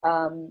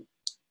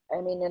 I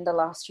mean, in the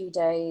last few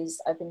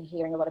days, I've been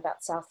hearing a lot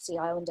about South Sea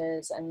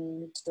Islanders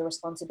and the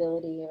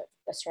responsibility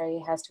Australia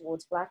has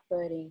towards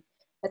blackbirding.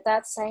 But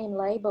that same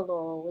labour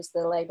law was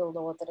the labour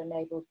law that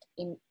enabled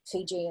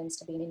Fijians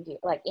to be in India,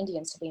 like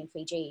Indians to be in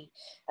Fiji.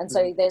 And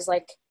so there's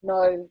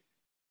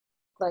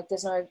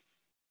there's no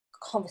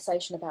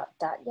conversation about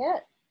that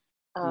yet.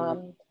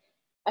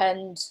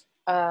 And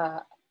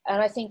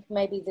I think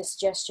maybe this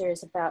gesture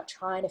is about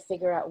trying to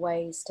figure out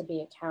ways to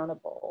be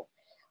accountable,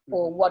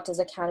 or what does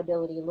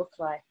accountability look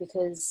like?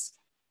 Because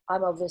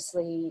I'm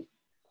obviously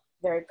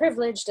very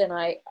privileged, and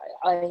I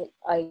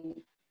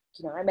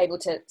you know, I'm able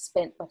to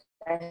spend, like,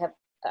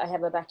 I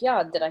have a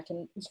backyard that I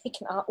can make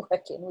an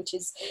artwork in, which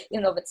is in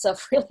and of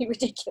itself really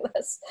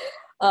ridiculous.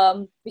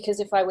 Because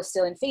if I was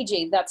still in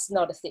Fiji, that's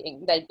not a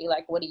thing. They'd be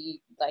like, what do you,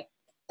 like,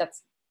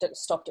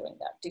 stop doing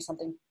that, do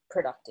something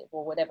productive,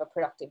 or whatever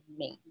productive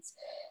means.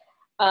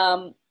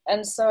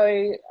 And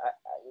so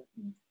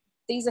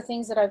these are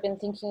things that I've been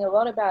thinking a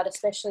lot about,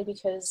 especially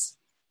because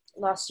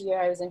last year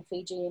I was in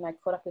Fiji and I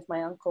caught up with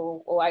my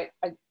uncle, or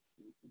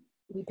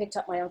we picked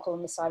up my uncle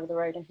on the side of the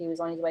road, and he was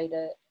on his way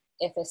to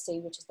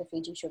FSC, which is the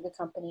Fiji Sugar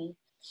Company.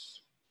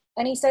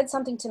 And he said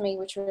something to me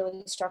which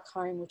really struck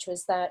home, which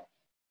was that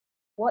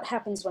what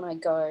happens when I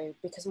go,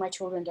 because my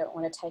children don't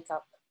want to take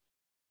up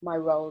my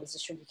role as a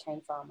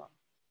sugarcane farmer.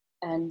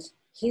 And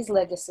his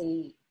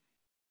legacy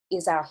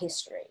is our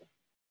history.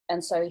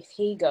 And so if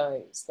he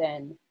goes,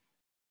 then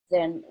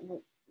the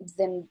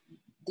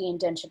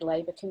indentured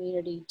labour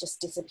community just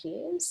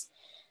disappears.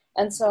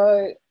 And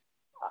so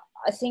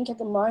I think at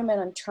the moment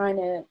I'm trying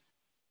to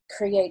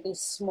create these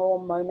small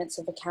moments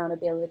of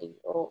accountability,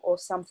 or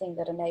something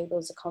that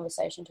enables a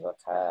conversation to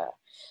occur.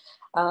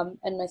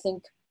 And I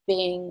think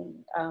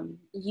using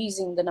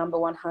the number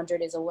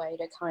 100 is a way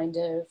to kind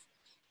of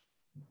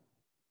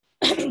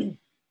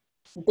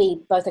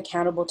be both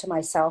accountable to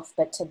myself,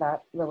 but to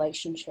that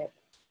relationship.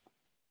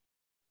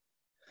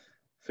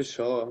 For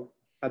sure.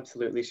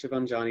 Absolutely,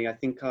 Shivanjani. I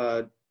think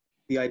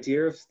the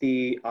idea of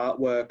the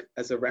artwork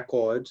as a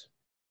record,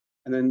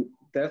 and then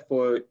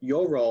therefore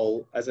your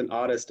role as an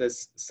artist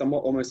as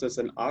somewhat almost as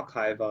an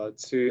archiver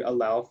to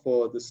allow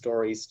for the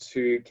stories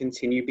to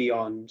continue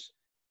beyond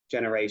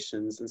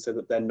generations, and so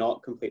that they're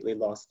not completely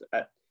lost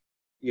at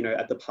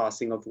the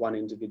passing of one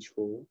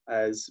individual,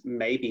 as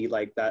maybe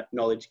like that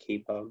knowledge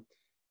keeper.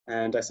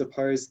 And I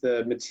suppose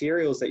the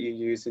materials that you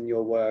use in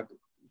your work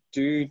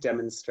do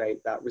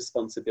demonstrate that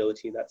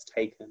responsibility that's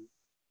taken.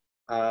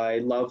 I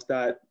love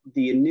that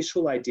the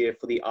initial idea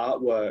for the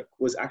artwork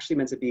was actually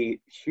meant to be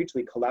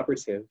hugely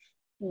collaborative.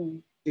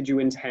 Did you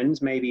intend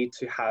maybe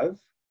to have,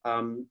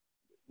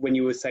 when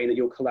you were saying that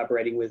you're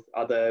collaborating with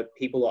other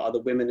people or other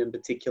women in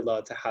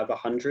particular, to have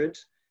 100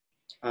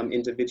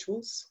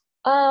 individuals?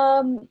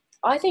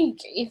 I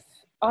think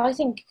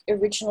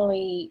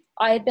originally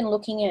I had been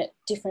looking at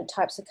different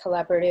types of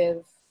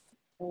collaborative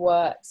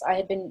works. I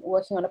had been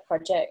working on a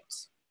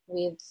project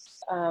with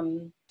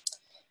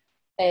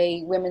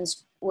a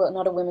women's, well,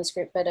 not a women's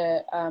group, but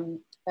a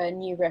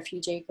new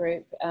refugee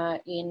group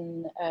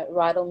in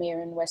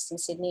Rydalmere in Western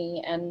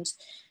Sydney. And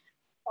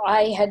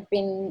I had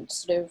been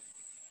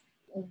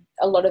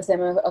a lot of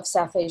them are of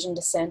South Asian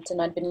descent,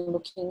 and I'd been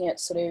looking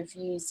at sort of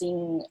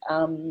using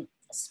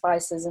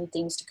spices and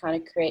things to kind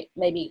of create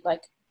maybe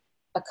like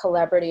a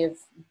collaborative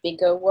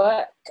bigger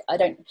work. I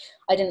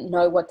didn't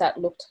know what that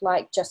looked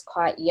like just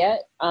quite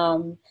yet.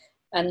 And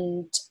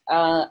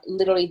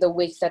literally the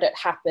week that it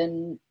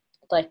happened,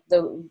 like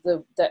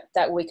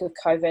that week of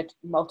COVID,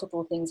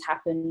 multiple things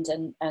happened,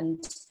 and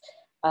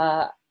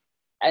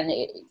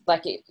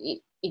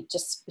it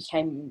just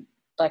became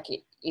like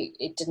it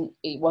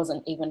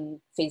wasn't even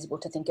feasible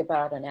to think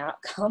about an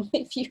outcome,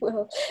 if you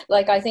will.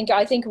 Like I think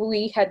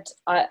we had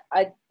I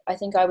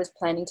think I was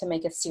planning to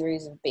make a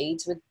series of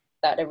beads with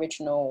that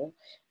original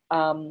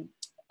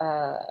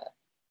I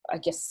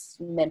guess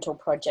mental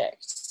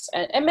project,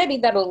 and maybe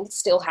that'll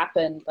still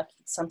happen like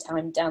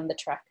sometime down the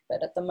track,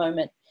 but at the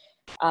moment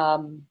I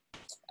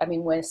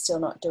mean, we're still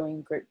not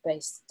doing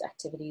group-based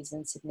activities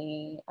in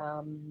Sydney.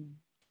 I mean,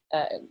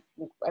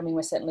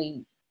 we're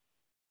certainly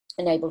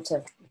enabled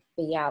to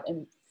be out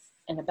and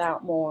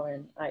about more,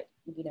 and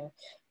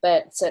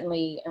but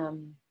certainly,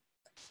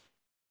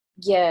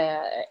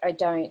 yeah, I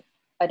don't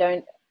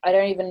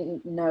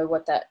even know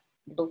what that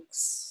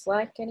looks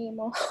like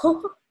anymore.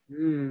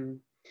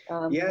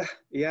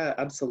 Yeah,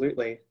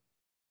 absolutely.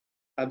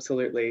 I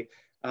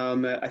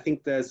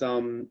think there's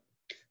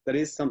that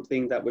is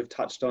something that we've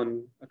touched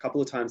on a couple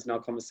of times in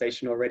our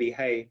conversation already.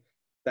 Hey,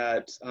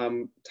 that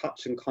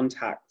touch and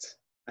contact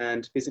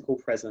and physical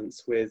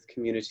presence with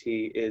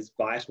community is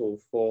vital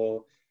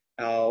for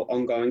our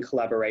ongoing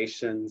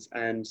collaborations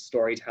and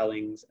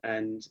storytellings,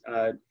 and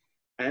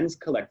and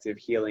collective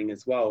healing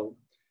as well.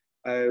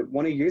 I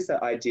want to use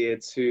that idea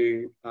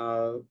to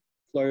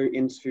flow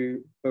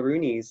into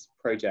Varuni's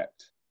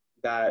project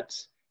that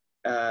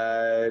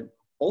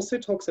also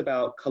talks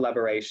about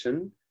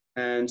collaboration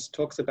and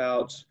talks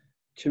about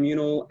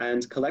communal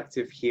and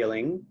collective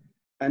healing.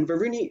 And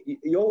Varuni,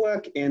 your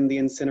work in the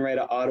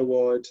Incinerator Art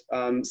Award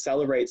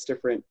celebrates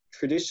different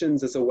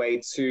traditions as a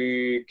way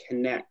to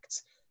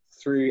connect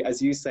through,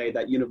 as you say,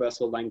 that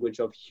universal language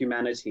of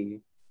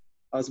humanity.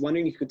 I was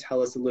wondering if you could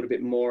tell us a little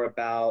bit more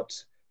about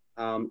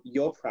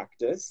your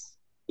practice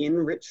in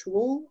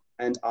ritual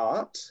and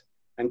art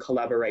and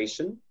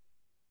collaboration,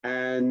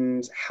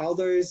 and how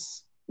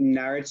those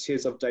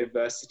narratives of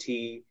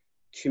diversity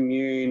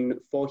commune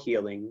for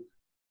healing.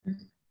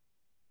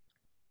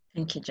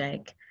 Thank you,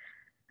 Jake.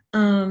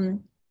 My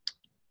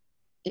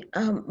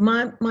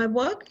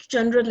work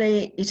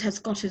generally, it has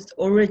got its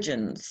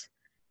origins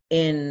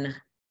in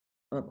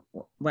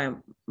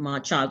where my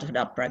childhood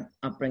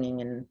upbringing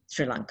in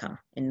Sri Lanka,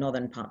 in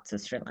northern parts of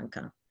Sri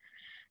Lanka,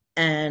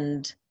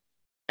 and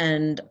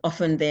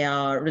often they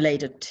are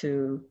related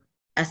to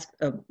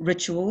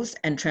rituals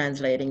and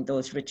translating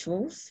those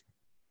rituals,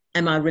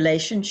 and my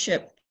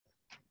relationship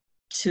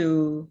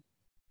to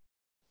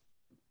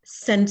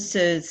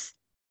senses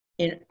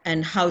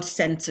and how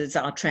senses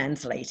are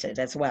translated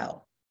as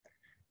well,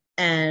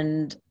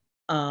 and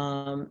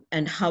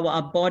how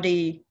our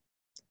body,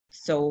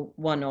 so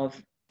one of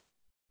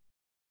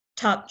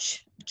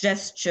touch,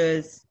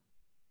 gestures,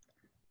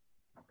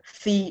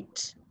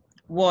 feet,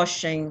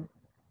 washing,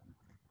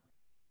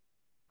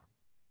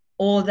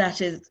 all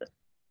that is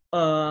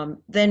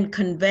then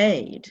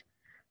conveyed.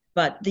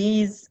 But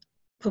these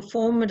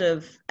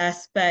performative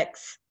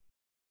aspects,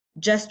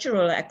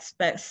 gestural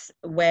aspects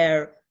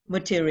where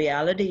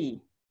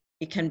materiality,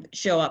 it can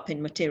show up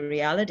in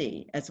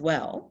materiality as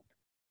well,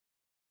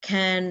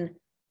 can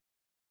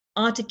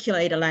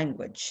articulate a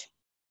language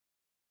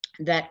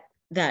that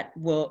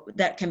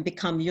can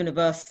become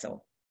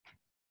universal,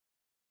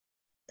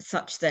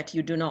 such that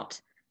you do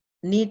not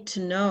need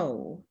to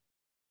know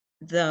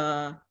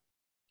the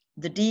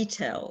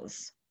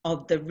details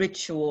of the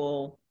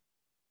ritual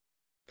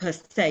per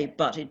se,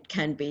 but it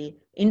can be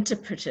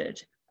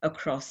interpreted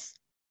across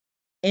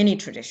any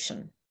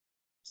tradition.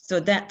 So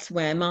that's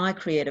where my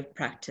creative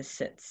practice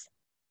sits.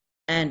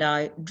 And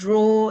I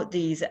draw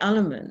these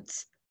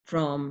elements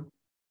from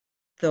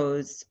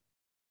those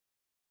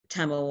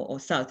Tamil or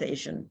South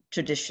Asian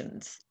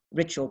traditions,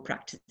 ritual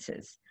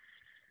practices.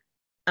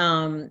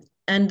 And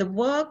the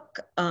work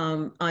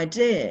I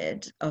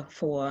did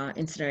for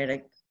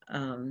Incinerator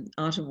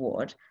Art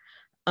Award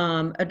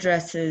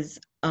addresses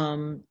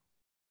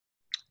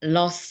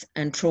loss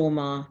and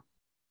trauma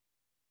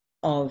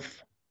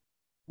of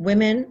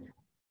women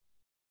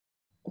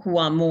who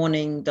are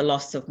mourning the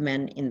loss of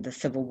men in the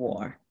Civil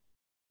War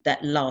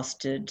that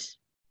lasted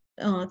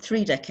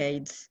 3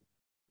 decades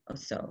or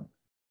so.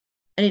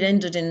 And it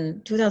ended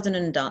in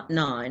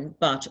 2009,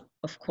 but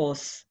of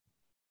course,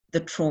 the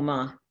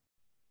trauma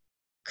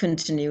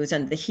continues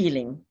and the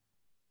healing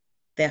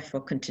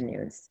therefore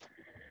continues.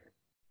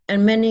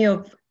 And many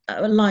of,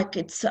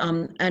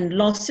 and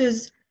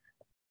losses,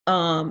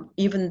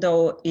 even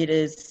though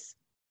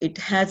it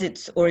has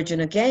its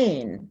origin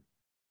again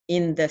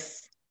in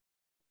this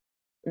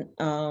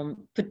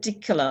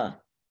particular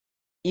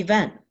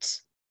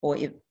event or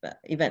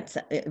event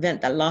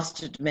that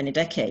lasted many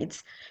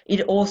decades,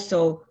 it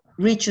also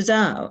reaches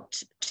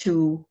out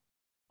to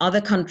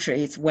other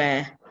countries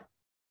where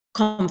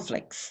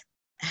conflicts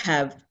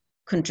have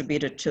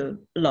contributed to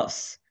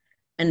loss,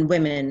 and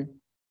women,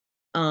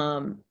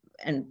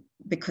 and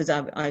because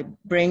I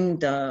bring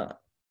the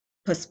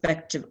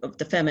perspective of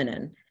the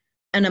feminine,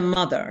 and a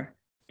mother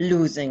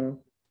losing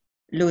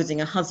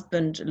a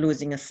husband,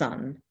 losing a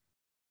son.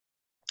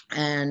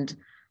 And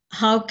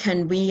how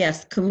can we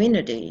as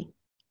community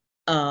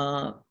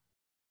hold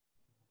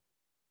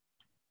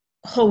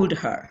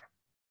her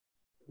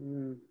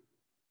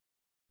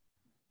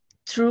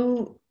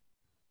through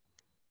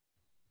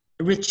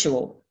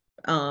ritual,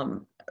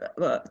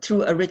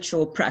 through a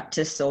ritual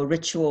practice or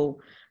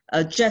ritual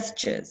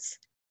gestures.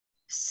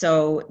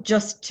 So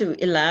just to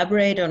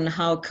elaborate on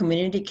how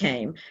community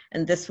came,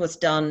 and this was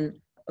done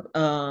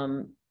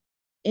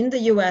in the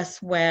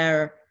US,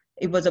 where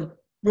it was a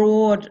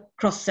broad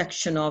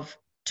cross-section of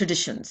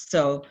traditions.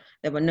 So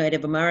there were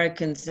Native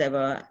Americans, there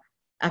were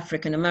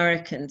African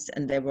Americans,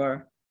 and there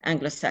were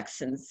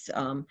Anglo-Saxons,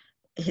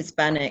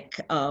 Hispanic,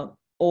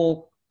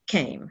 all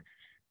came.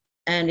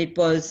 And it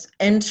was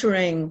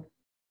entering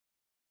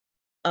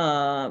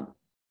a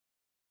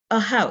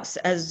house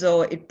as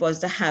though it was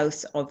the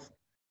house of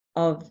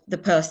the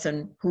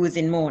person who is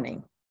in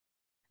mourning.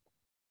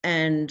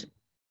 And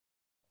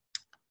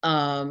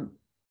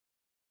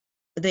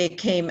they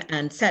came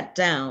and sat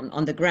down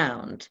on the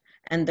ground.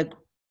 And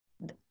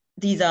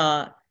these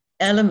are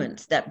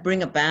elements that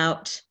bring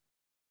about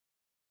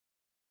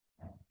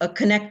a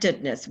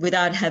connectedness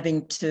without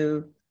having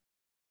to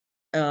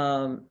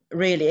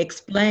really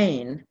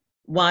explain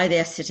why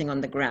they're sitting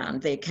on the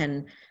ground. They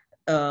can,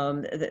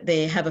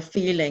 they have a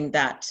feeling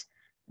that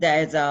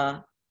there's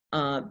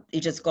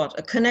it has got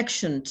a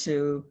connection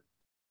to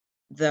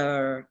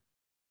the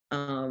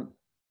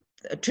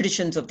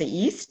traditions of the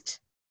East,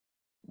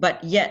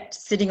 but yet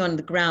sitting on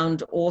the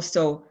ground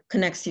also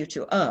connects you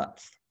to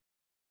earth.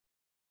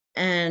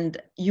 And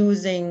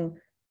using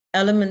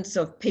elements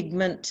of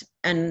pigment,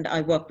 and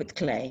I work with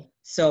clay.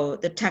 So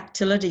the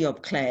tactility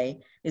of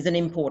clay is an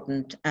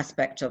important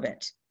aspect of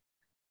it.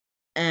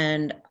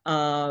 And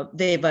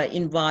they were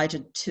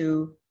invited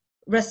to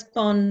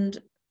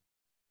respond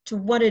to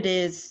what it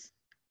is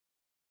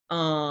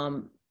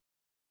of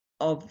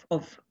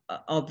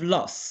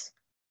loss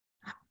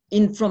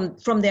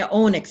from their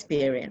own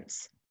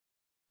experience.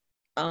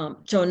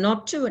 So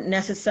not to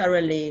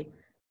necessarily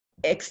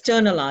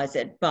externalize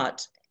it,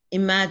 but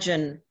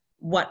imagine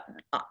what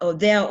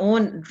their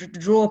own,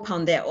 draw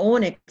upon their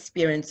own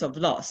experience of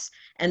loss,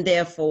 and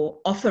therefore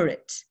offer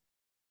it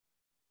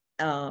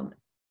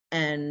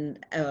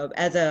and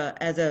as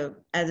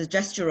a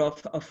gesture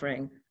of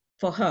offering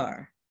for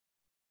her.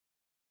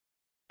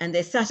 And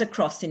they sat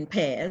across in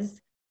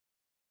pairs,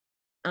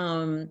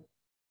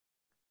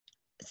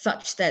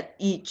 such that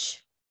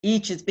each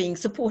is being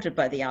supported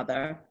by the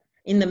other.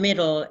 In the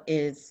middle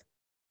is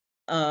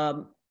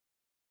a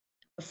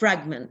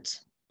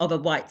fragment of a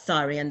white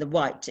sari, and the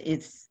white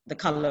is the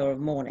color of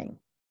mourning.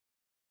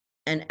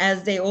 And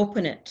as they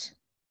open it,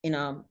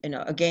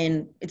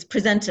 again, it's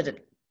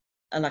presented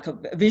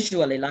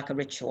visually like a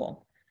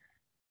ritual,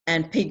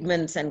 and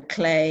pigments and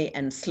clay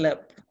and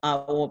slip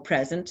are all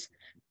present,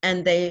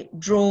 and they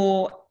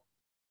draw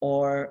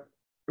or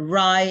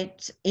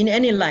write in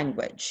any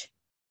language,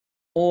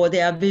 or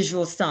there are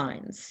visual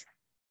signs.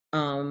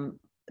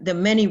 The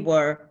many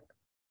were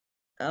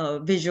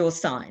visual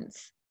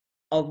signs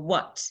of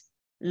what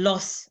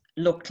loss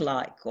looked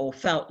like or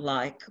felt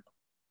like,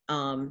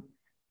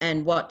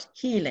 and what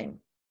healing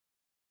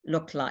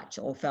looked like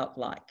or felt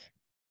like.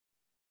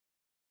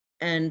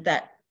 And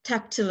that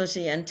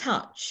tactility and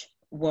touch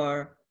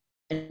were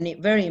a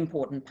very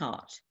important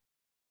part.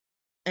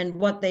 And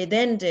what they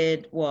then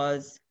did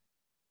was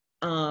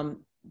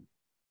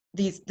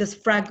this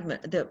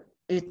fragment,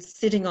 it's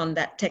sitting on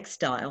that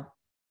textile,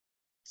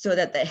 so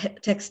that the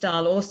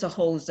textile also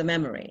holds the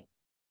memory.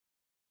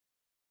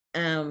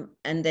 And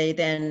they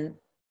then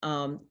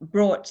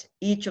brought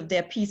each of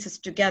their pieces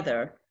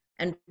together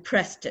and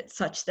pressed it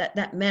such that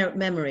that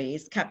memory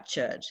is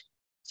captured.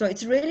 So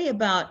it's really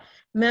about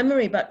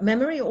memory, but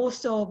memory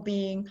also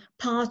being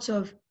part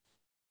of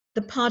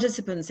the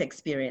participant's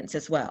experience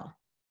as well.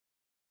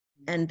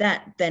 And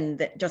that then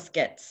that just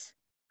gets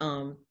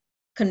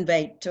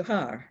conveyed to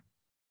her.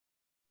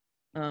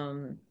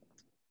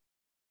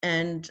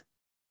 And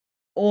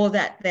all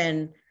that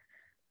then,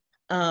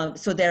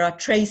 so there are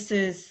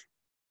traces,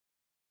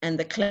 and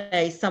the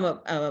clay, some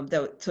of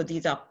so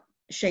these are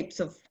shapes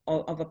of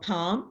a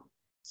palm.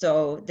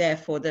 So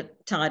therefore the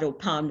title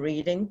palm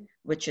reading,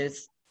 which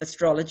is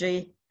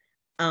astrology.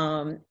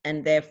 And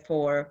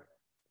therefore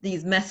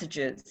these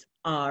messages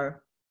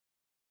are,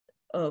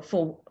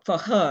 for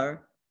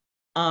her,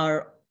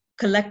 our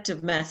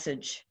collective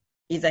message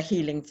is a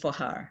healing for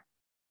her.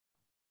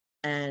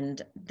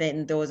 And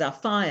then those are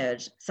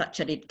fired such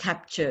that it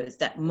captures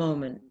that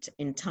moment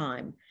in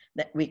time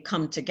that we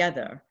come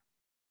together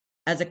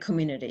as a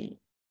community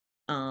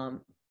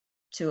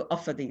to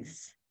offer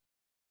these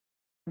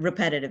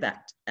repetitive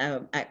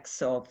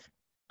acts of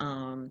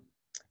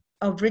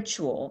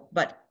ritual,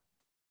 but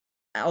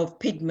of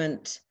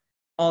pigment,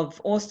 of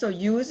also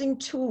using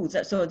tools.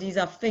 So these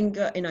are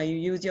you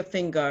use your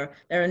finger.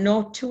 There are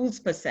no tools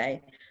per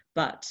se,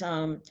 but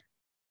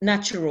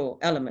natural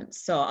elements.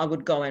 So I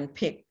would go and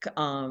pick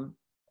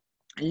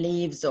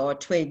leaves or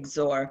twigs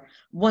or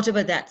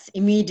whatever that's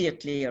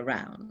immediately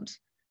around.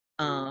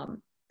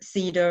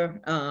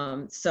 Cedar.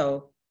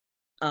 So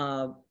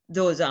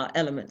those are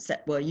elements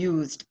that were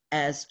used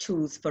as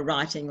tools for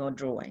writing or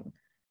drawing.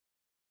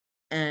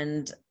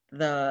 And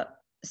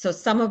so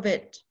some of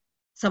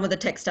the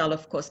textile,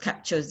 of course,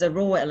 captures the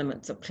raw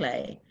elements of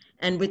clay.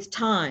 And with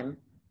time,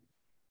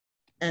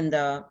 and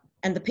the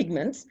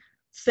pigments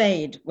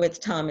fade with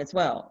time as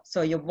well.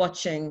 So you're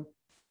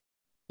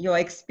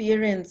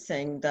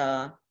experiencing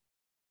the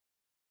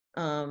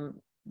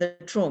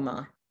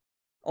trauma,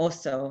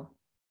 also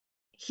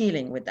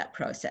healing with that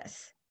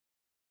process.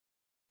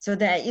 So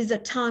there is a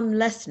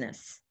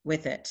timelessness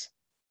with it,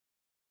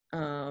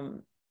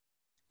 and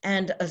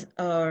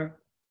a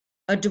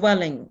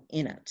dwelling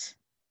in it,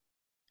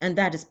 and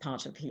that is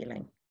part of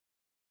healing.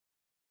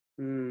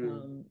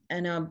 And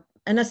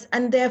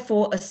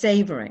therefore a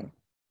savoring.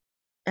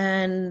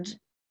 And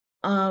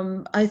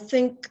I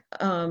think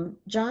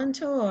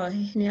Jayanto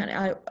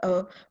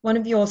or one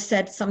of you all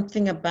said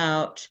something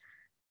about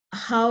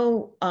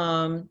how,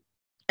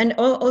 and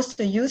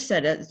also you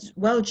said as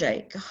well,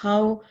 Jake,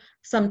 how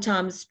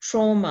sometimes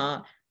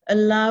trauma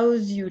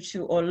allows you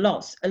to, or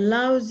loss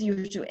allows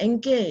you to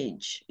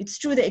engage. It's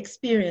through the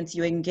experience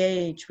you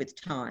engage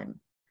with time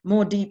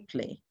more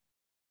deeply.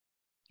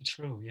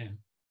 True, yeah.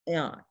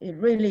 Yeah,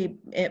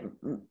 it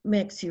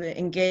makes you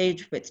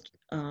engage with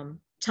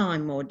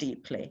time more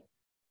deeply.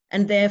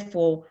 and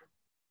therefore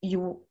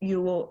you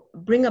will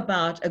bring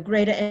about a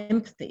greater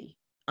empathy,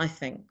 I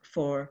think,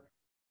 for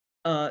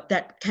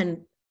that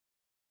can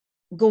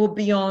go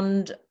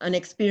beyond an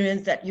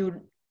experience that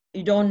you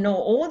don't know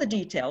all the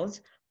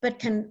details, but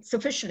can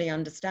sufficiently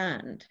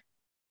understand,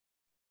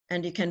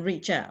 and you can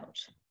reach out.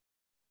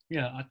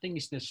 Yeah, I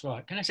think that's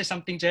right. Can I say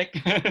something, Jack?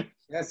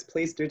 Yes,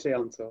 please do,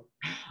 Jayanto.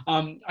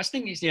 I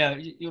think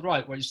you're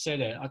right what you said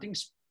there. I think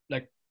it's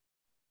like,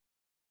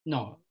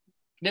 no,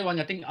 that one,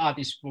 I think art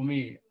is, for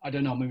me, I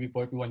don't know, maybe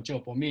for everyone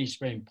too, for me it's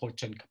very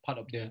important part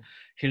of the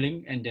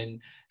healing, and then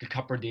to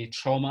cover the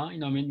trauma, you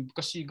know what I mean?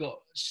 Because you got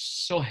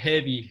so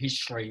heavy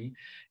history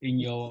in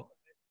your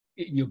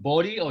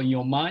body or in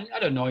your mind. I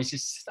don't know, it's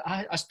just,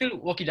 I still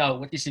work it out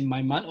what is in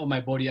my mind or my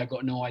body, I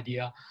got no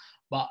idea.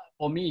 But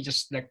for me,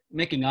 just like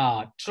making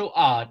art, through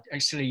art,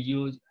 actually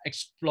you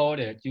explore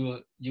it,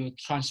 you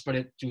transfer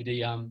it to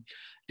the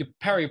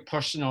very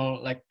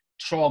personal like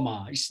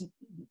trauma.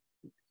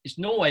 It's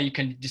no way you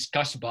can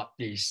discuss about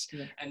this,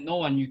 yeah. And no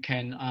one you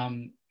can,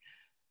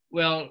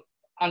 well,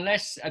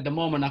 unless at the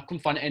moment I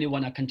couldn't find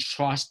anyone I can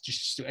trust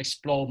just to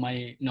explore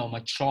my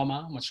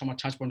trauma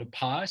transfer from the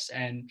past,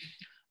 and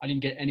I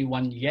didn't get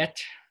anyone yet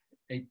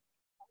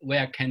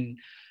where I can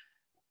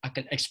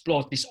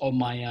explore this on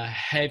my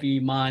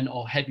heavy mind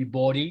or heavy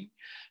body.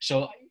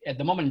 So at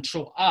the moment,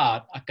 through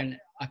art, I can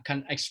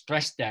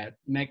express that,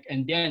 make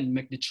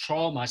the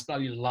trauma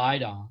slightly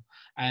lighter,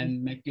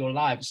 and make your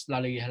life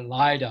slightly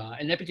lighter,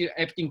 and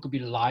everything could be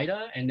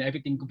lighter, and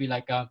everything could be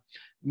like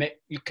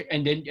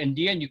and then in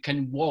the end you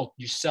can walk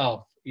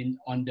yourself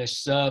on the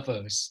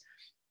surface,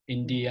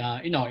 in the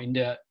in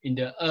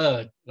the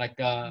earth, like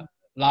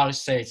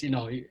Lars says, in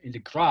the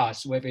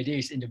grass, wherever it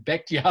is, in the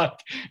backyard,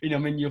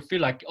 when you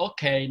feel like,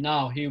 okay,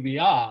 now here we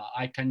are,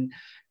 I can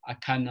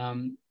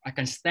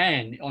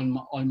stand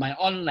on my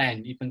own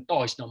land, even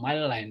though it's not my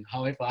land.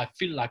 However, I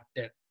feel like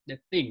that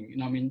thing,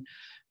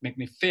 make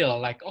me feel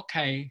like,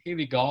 okay, here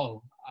we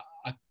go.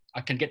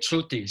 I can get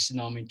through this,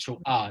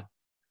 through art,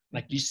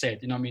 like you said,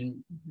 the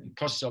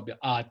process of the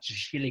art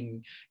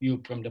healing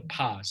you from the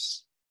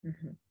past.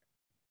 Mm-hmm.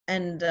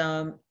 And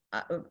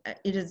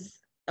it is.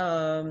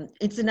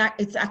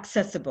 It's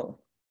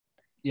accessible.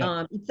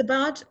 Yeah. It's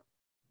about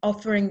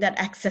offering that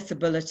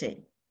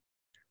accessibility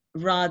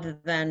rather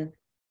than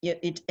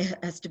it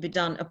has to be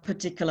done a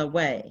particular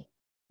way.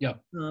 Yeah.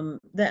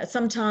 That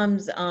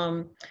sometimes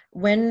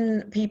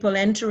when people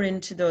enter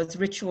into those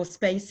ritual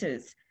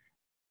spaces,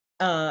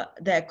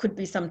 there could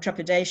be some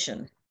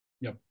trepidation.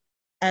 Yeah.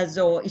 As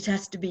though it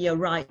has to be a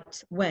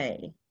right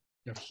way.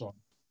 Yeah, sure.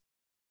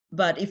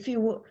 But if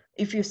you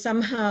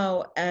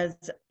somehow, as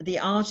the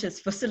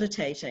artist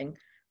facilitating,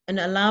 an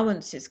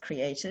allowance is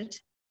created,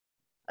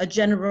 a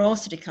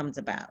generosity comes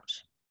about.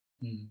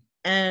 Mm.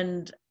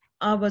 And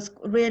I was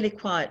really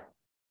quite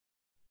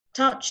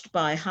touched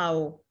by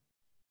how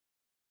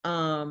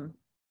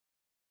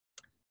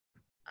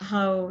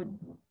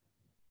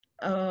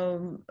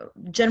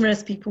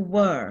generous people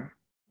were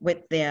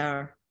with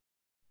their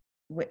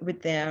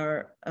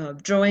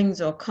drawings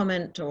or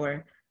comment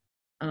or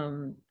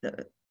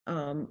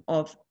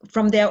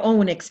from their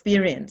own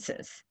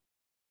experiences.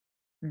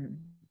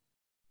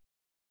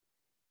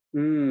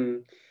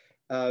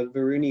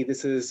 Varuni,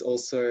 this is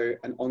also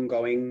an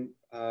ongoing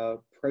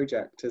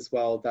project as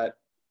well that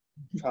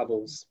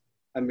travels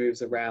and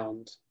moves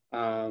around,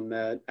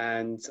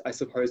 and I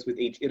suppose with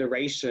each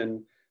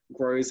iteration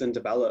grows and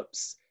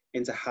develops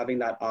into having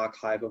that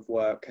archive of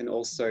work, and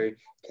also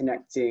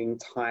connecting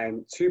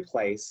time to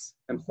place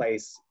and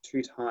place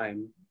to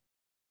time.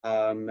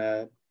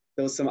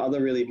 There was some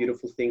other really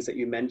beautiful things that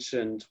you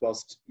mentioned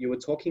whilst you were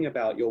talking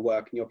about your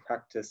work and your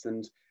practice,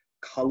 and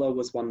color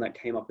was one that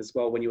came up as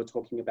well when you were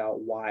talking about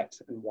white,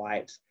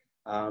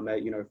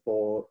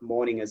 for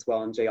morning as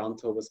well. And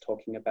Jayanto was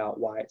talking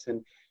about white,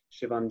 and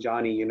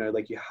Shivanjani,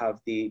 like you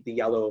have the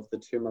yellow of the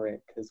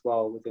turmeric as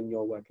well within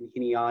your work, and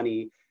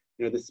Hiniani,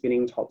 the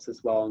spinning tops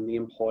as well, and the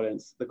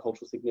importance, the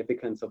cultural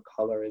significance of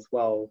color as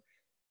well,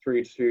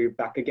 through to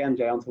back again,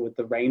 Jayanto, with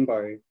the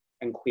rainbow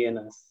and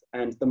queerness,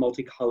 and the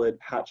multicolored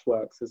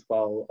patchworks as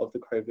well of the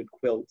COVID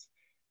quilt,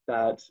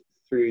 that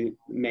through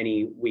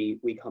many we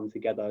come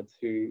together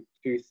to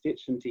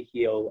stitch and to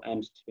heal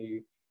and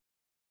to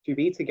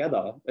be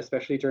together,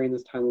 especially during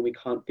this time when we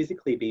can't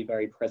physically be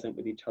very present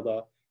with each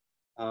other.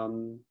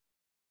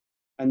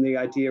 And the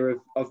idea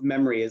of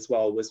memory as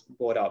well was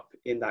brought up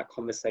in that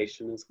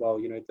conversation as well,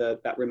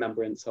 that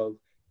remembrance of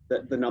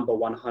the number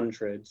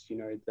 100,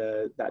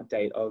 that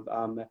date of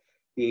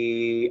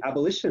the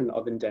abolition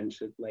of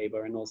indentured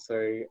labor, and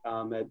also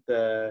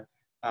the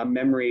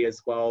memory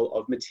as well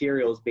of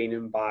materials being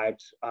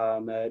imbibed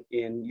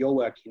in your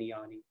work,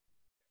 Hiniani.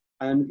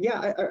 And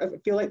yeah, I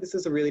feel like this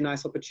is a really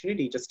nice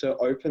opportunity just to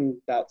open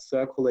that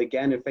circle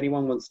again. If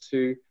anyone wants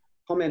to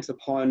comment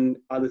upon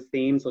other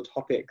themes or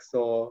topics,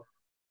 or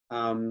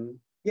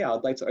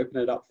I'd like to open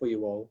it up for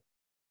you all.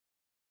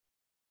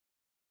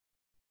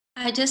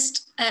 I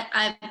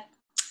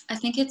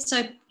think it's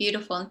so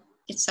beautiful.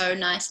 it's so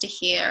nice to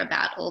hear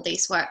about all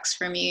these works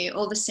from you,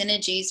 all the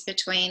synergies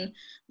between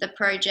the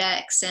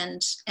projects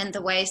and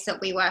the ways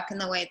that we work and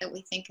the way that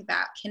we think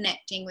about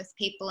connecting with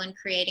people and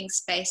creating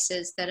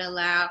spaces that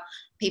allow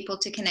people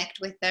to connect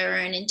with their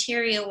own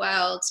interior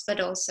worlds, but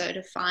also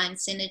to find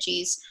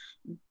synergies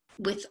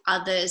with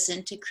others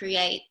and to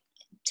create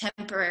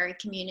temporary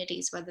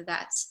communities, whether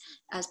that's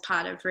as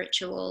part of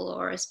ritual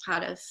or as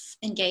part of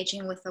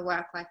engaging with the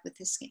work, like with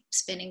the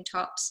spinning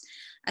tops.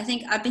 I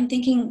think I've been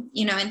thinking,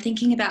 and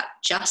thinking about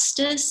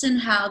justice and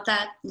how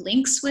that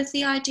links with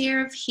the idea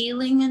of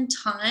healing and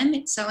time.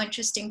 It's so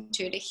interesting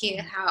too to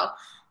hear how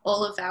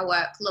all of our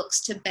work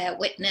looks to bear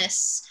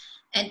witness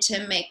and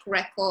to make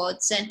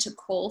records and to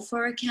call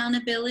for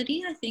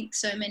accountability. I think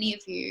so many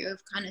of you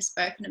have kind of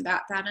spoken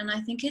about that, and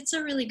I think it's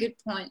a really good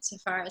point so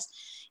far as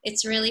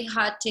it's really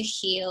hard to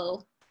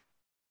heal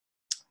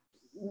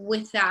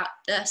without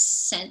the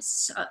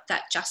sense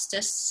that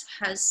justice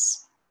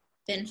has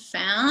been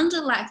found.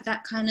 Like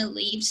that kind of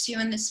leaves you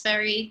in this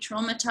very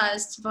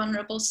traumatized,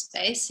 vulnerable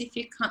space if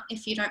you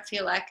don't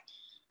feel like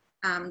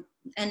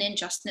an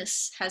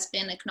injustice has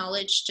been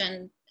acknowledged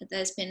and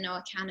there's been no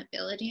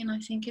accountability. And I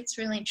think it's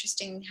really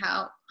interesting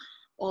how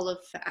all of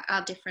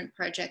our different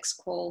projects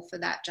call for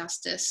that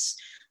justice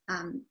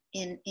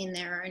in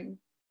their own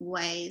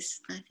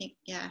ways. I think,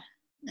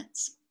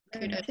 that's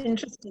good. That's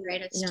interesting.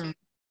 Yeah.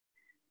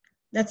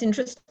 That's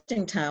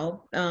interesting,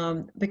 Tal,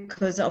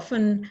 because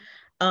often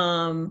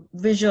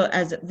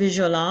as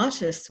visual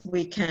artists,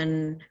 we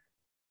can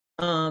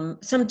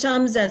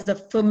sometimes as a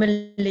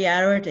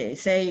familiarity,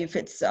 say if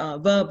it's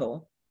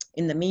verbal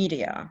in the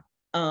media,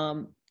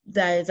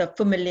 there is a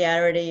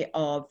familiarity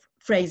of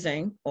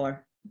phrasing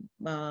or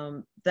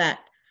that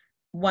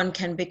one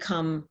can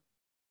become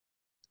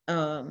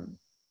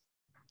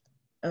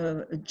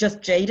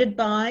just jaded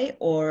by,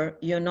 or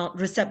you're not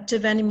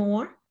receptive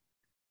anymore.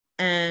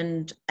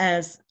 And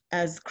as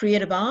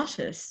creative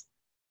artists,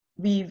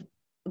 we've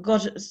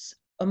got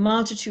a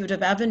multitude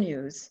of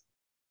avenues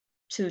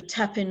to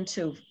tap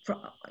into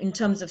in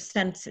terms of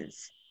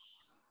senses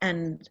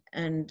and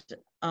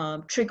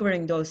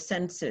triggering those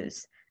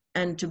senses,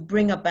 and to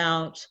bring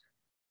about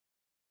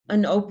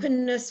an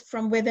openness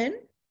from within,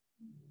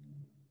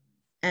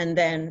 and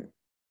then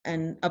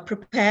a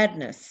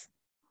preparedness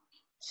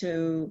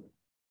to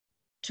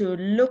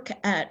look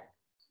at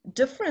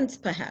difference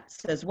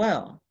perhaps as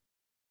well.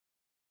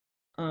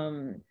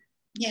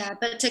 Yeah,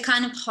 but to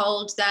kind of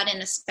hold that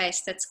in a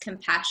space that's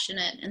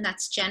compassionate and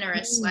that's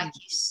generous, like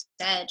you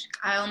said.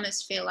 I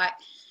almost feel like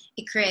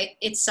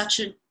it's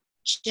such a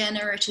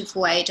generative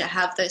way to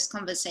have those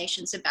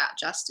conversations about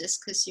justice,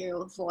 because you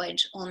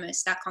avoid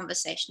almost that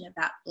conversation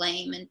about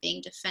blame and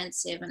being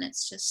defensive. And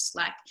it's just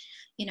like,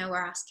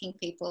 we're asking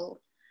people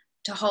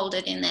to hold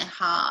it in their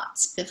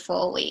hearts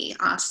before we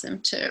ask them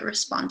to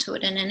respond to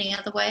it in any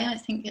other way. I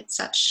think it's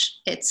a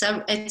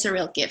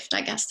real gift,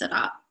 I guess, that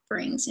art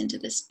brings into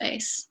this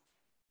space.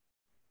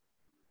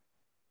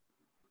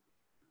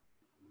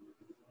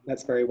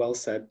 That's very well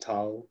said,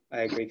 Tal.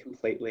 I agree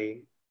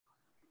completely.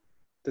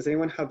 Does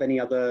anyone have any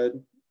other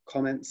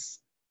comments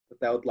that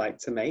they would like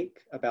to make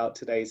about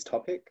today's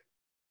topic?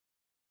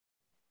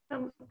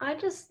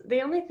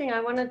 The only thing I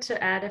wanted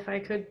to add, if I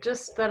could,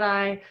 just that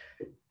I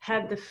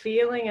had the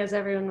feeling as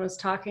everyone was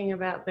talking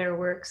about their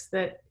works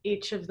that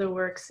each of the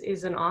works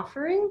is an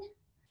offering,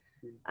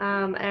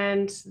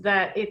 and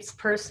that it's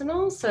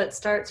personal. So it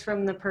starts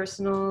from the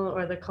personal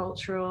or the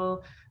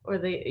cultural or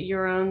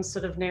your own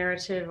sort of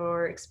narrative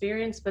or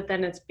experience, but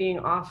then it's being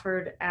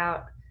offered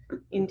out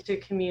into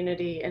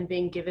community and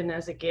being given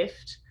as a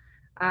gift.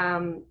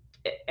 And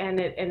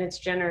it's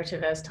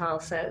generative, as Tal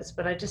says,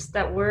 but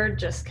that word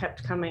just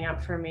kept coming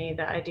up for me,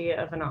 the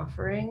idea of an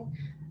offering,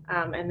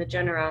 and the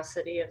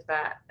generosity of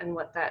that and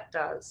what that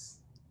does.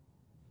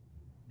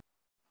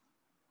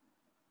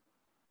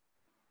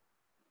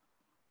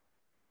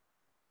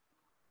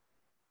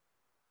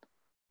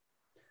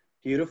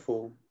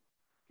 Beautiful,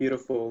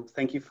 beautiful.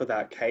 Thank you for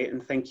that, Kate,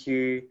 and thank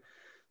you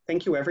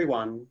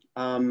everyone.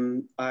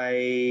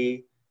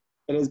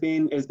 It has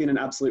been an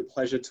absolute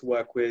pleasure to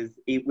work with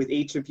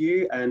each of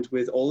you and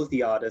with all of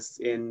the artists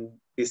in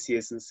this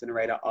year's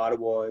Incinerator Art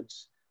Award.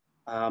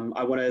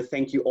 I want to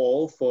thank you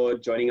all for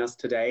joining us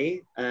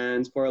today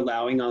and for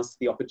allowing us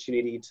the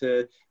opportunity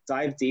to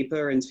dive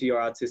deeper into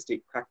your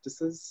artistic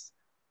practices.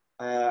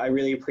 I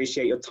really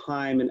appreciate your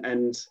time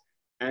and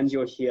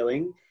your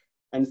healing,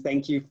 and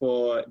thank you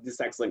for this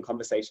excellent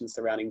conversation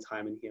surrounding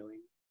time and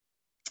healing.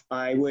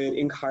 I would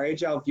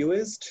encourage our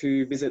viewers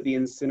to visit the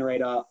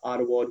Incinerator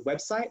Art Award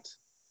website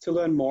to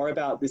learn more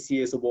about this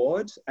year's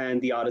award and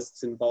the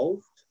artists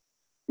involved.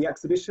 The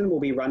exhibition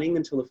will be running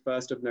until the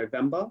 1st of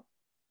November.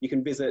 You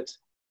can visit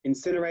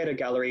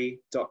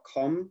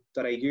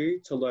incineratorgallery.com.au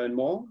to learn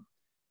more.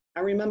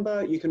 And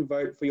remember, you can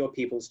vote for your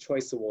People's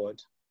Choice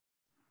Award.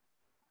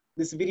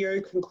 This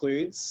video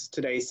concludes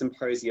today's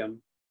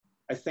symposium.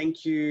 I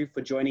thank you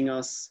for joining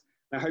us,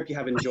 and I hope you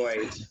have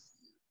enjoyed.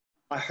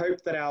 I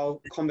hope that our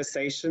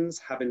conversations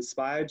have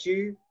inspired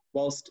you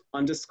whilst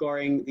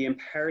underscoring the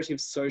imperative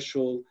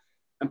social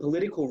and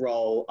political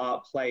role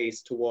art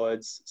plays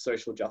towards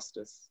social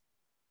justice.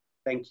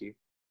 Thank you.